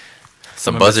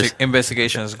buzzers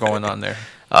investigations going on there.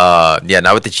 Yeah,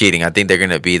 not with the cheating. I think they're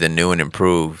gonna be the new and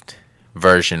improved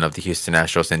version of the Houston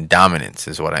Astros in dominance,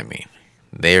 is what I mean.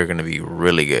 They are gonna be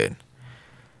really good,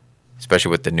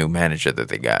 especially with the new manager that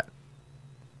they got.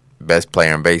 Best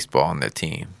player in baseball on their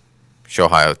team,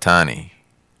 Shohei Ohtani,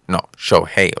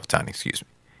 excuse me.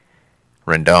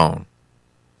 Rendon.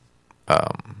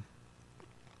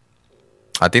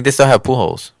 I think they still have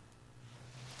Pujols.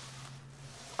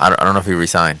 I don't know if he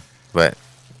resigned, but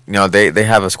they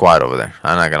have a squad over there.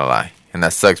 I'm not gonna lie, and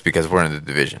that sucks because we're in the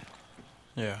division.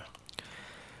 Yeah.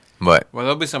 But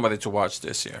there'll be somebody to watch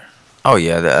this year. Oh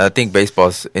yeah, I think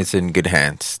baseball's it's in good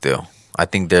hands still. I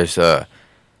think there's drama.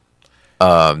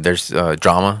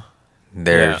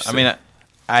 There's I mean,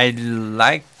 I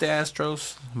like the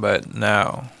Astros, but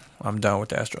now I'm done with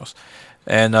the Astros.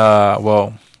 And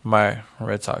my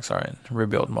Red Sox are in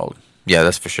rebuild mode. Yeah,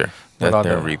 that's for sure. They're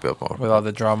in rebuild mode with all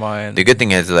the drama. And the good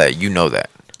thing is that you know that.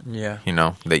 Yeah.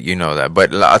 That.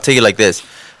 But I'll tell you like this: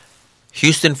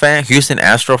 Houston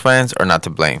Astro fans are not to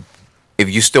blame. If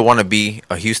you still want to be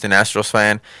a Houston Astros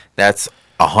fan, that's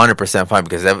 100% fine,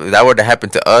 because that were to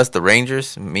happen to us, the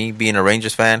Rangers, me being a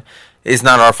Rangers fan, it's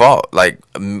not our fault. Like,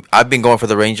 I've been going for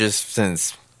the Rangers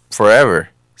since forever.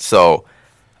 So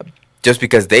just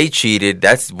because they cheated,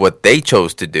 that's what they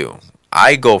chose to do.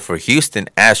 I go for Houston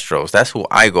Astros. That's who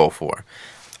I go for.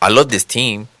 I love this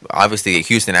team. Obviously,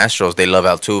 Houston Astros, they love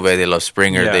Altuve, they love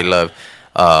Springer, they love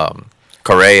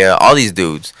Correa, all these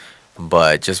dudes.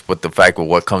 But just with the fact of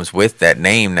what comes with that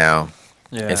name now,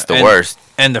 it's the worst.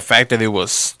 And the fact that it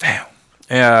was,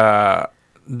 the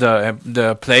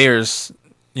players,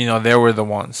 they were the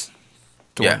ones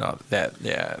doing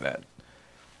that.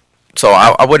 So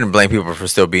I wouldn't blame people for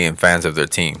still being fans of their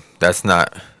team. That's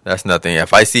nothing.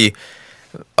 If I see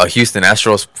a Houston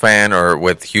Astros fan or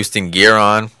with Houston gear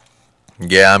on,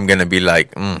 I'm going to be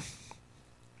like, I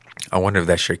wonder if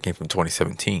that shirt came from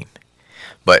 2017.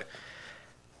 But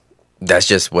that's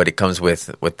just what it comes with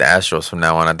the Astros from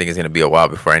now on. I think it's going to be a while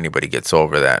before anybody gets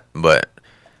over that. But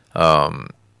yeah,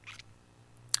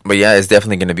 it's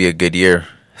definitely going to be a good year,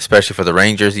 especially for the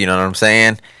Rangers. You know what I'm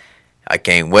saying? I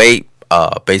can't wait.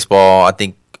 Baseball, I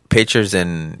think pitchers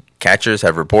and catchers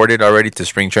have reported already to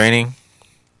spring training.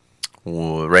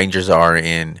 Rangers are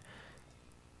in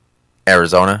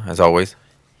Arizona, as always.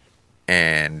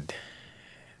 And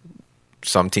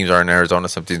some teams are in Arizona,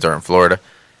 some teams are in Florida.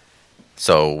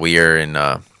 So we are in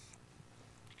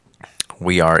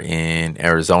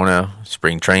Arizona,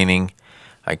 spring training.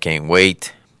 I can't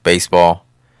wait. Baseball.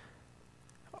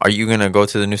 Are you going to go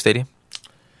to the new stadium?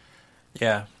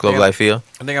 Yeah. Globe Life Field?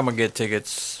 I think I'm going to get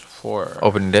tickets for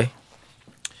opening day?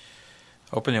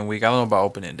 Opening week. I don't know about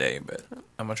opening day, but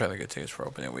I'm going to try to get tickets for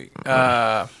opening week.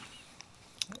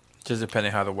 Just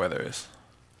depending how the weather is.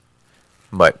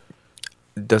 But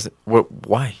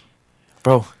why?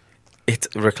 Bro, it's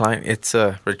a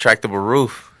retractable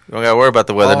roof. You don't got to worry about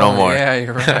the weather no more. Yeah,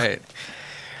 you're right.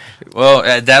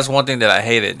 Well, that's one thing that I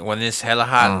hated when it's hella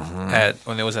hot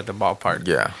when it was at the ballpark.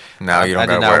 Yeah. Now you don't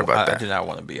got to worry about that. I do not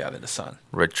want to be out in the sun.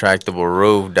 Retractable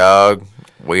roof, dog.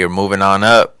 We are moving on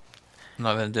up.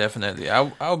 No, then definitely.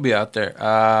 I'll be out there.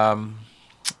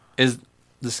 Is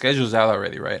the schedule's out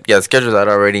already, right? Yeah, the schedule's out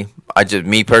already.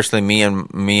 Me personally,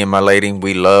 me and my lady,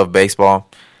 we love baseball.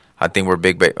 I think we're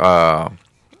big.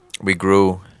 We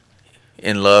grew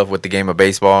in love with the game of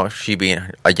baseball. She being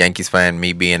a Yankees fan,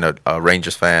 me being a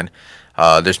Rangers fan.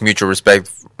 There's mutual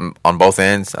respect on both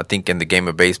ends. I think in the game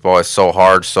of baseball, it's so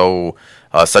hard,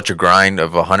 such a grind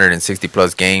of 160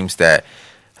 plus games that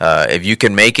if you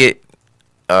can make it,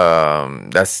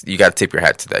 you got to tip your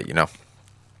hat to that,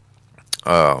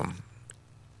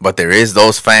 But there is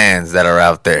those fans that are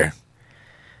out there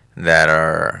that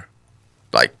are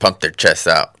like pump their chests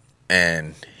out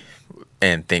and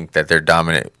think that they're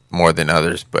dominant more than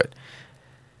others. But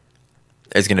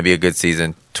it's going to be a good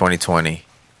season, 2020.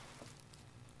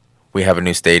 We have a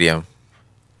new stadium.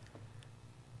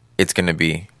 It's going to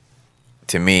be,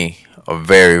 to me, a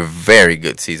very, very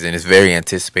good season. It's very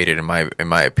anticipated in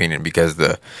my opinion, because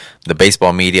the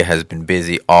baseball media has been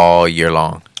busy all year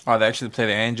long. Oh, they actually play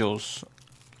the Angels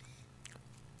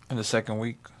in the second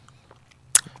week.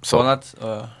 So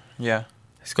yeah.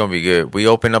 It's going to be good. We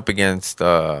open up against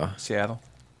Seattle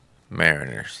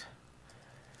Mariners.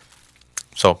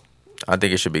 So I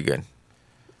think it should be good.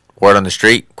 Word on the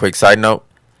street, quick side note.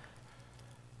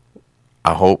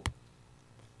 I hope.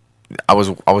 I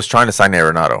was trying to sign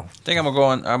Arenado. I think I'm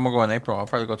gonna go in April. I'll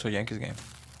probably go to a Yankees game.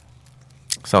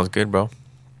 Sounds good, bro.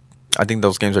 I think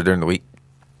those games are during the week.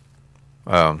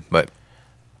 But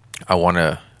I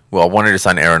wanted to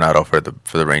sign Arenado for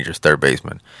the Rangers third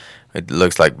baseman. It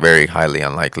looks like very highly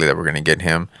unlikely that we're going to get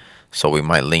him, so we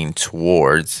might lean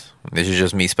towards. This is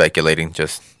just me speculating.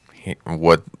 Just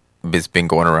what has been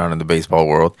going around in the baseball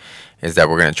world is that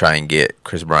we're going to try and get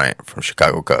Chris Bryant from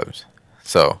Chicago Cubs.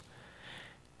 So,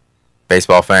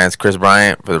 baseball fans, Chris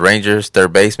Bryant for the Rangers,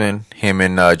 third baseman. Him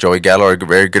and Joey Gallo are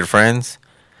very good friends.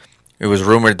 It was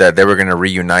rumored that they were going to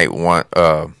reunite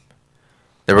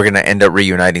they were going to end up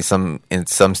reuniting in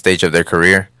some stage of their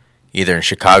career, either in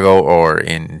Chicago or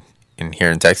in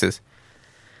here in Texas.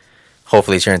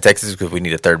 Hopefully it's here in Texas because we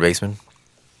need a third baseman.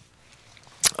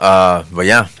 But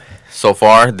yeah, so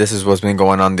far this is what's been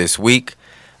going on this week.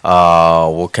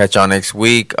 We'll catch y'all next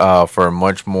week for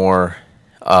much more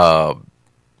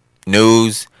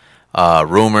news,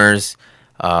 rumors.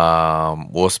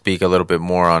 We'll speak a little bit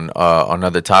more on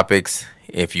other topics.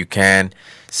 If you can,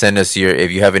 if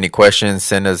you have any questions,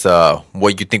 send us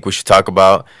what you think we should talk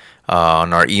about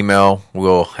on our email.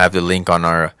 We'll have the link on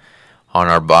our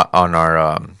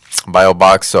bio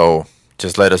box. So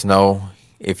just let us know.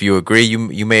 If you agree,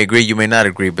 you may agree, you may not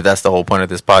agree, but that's the whole point of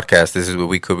this podcast. This is what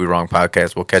We Could Be Wrong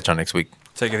podcast. We'll catch you next week.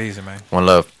 Take it easy, man. One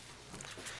love.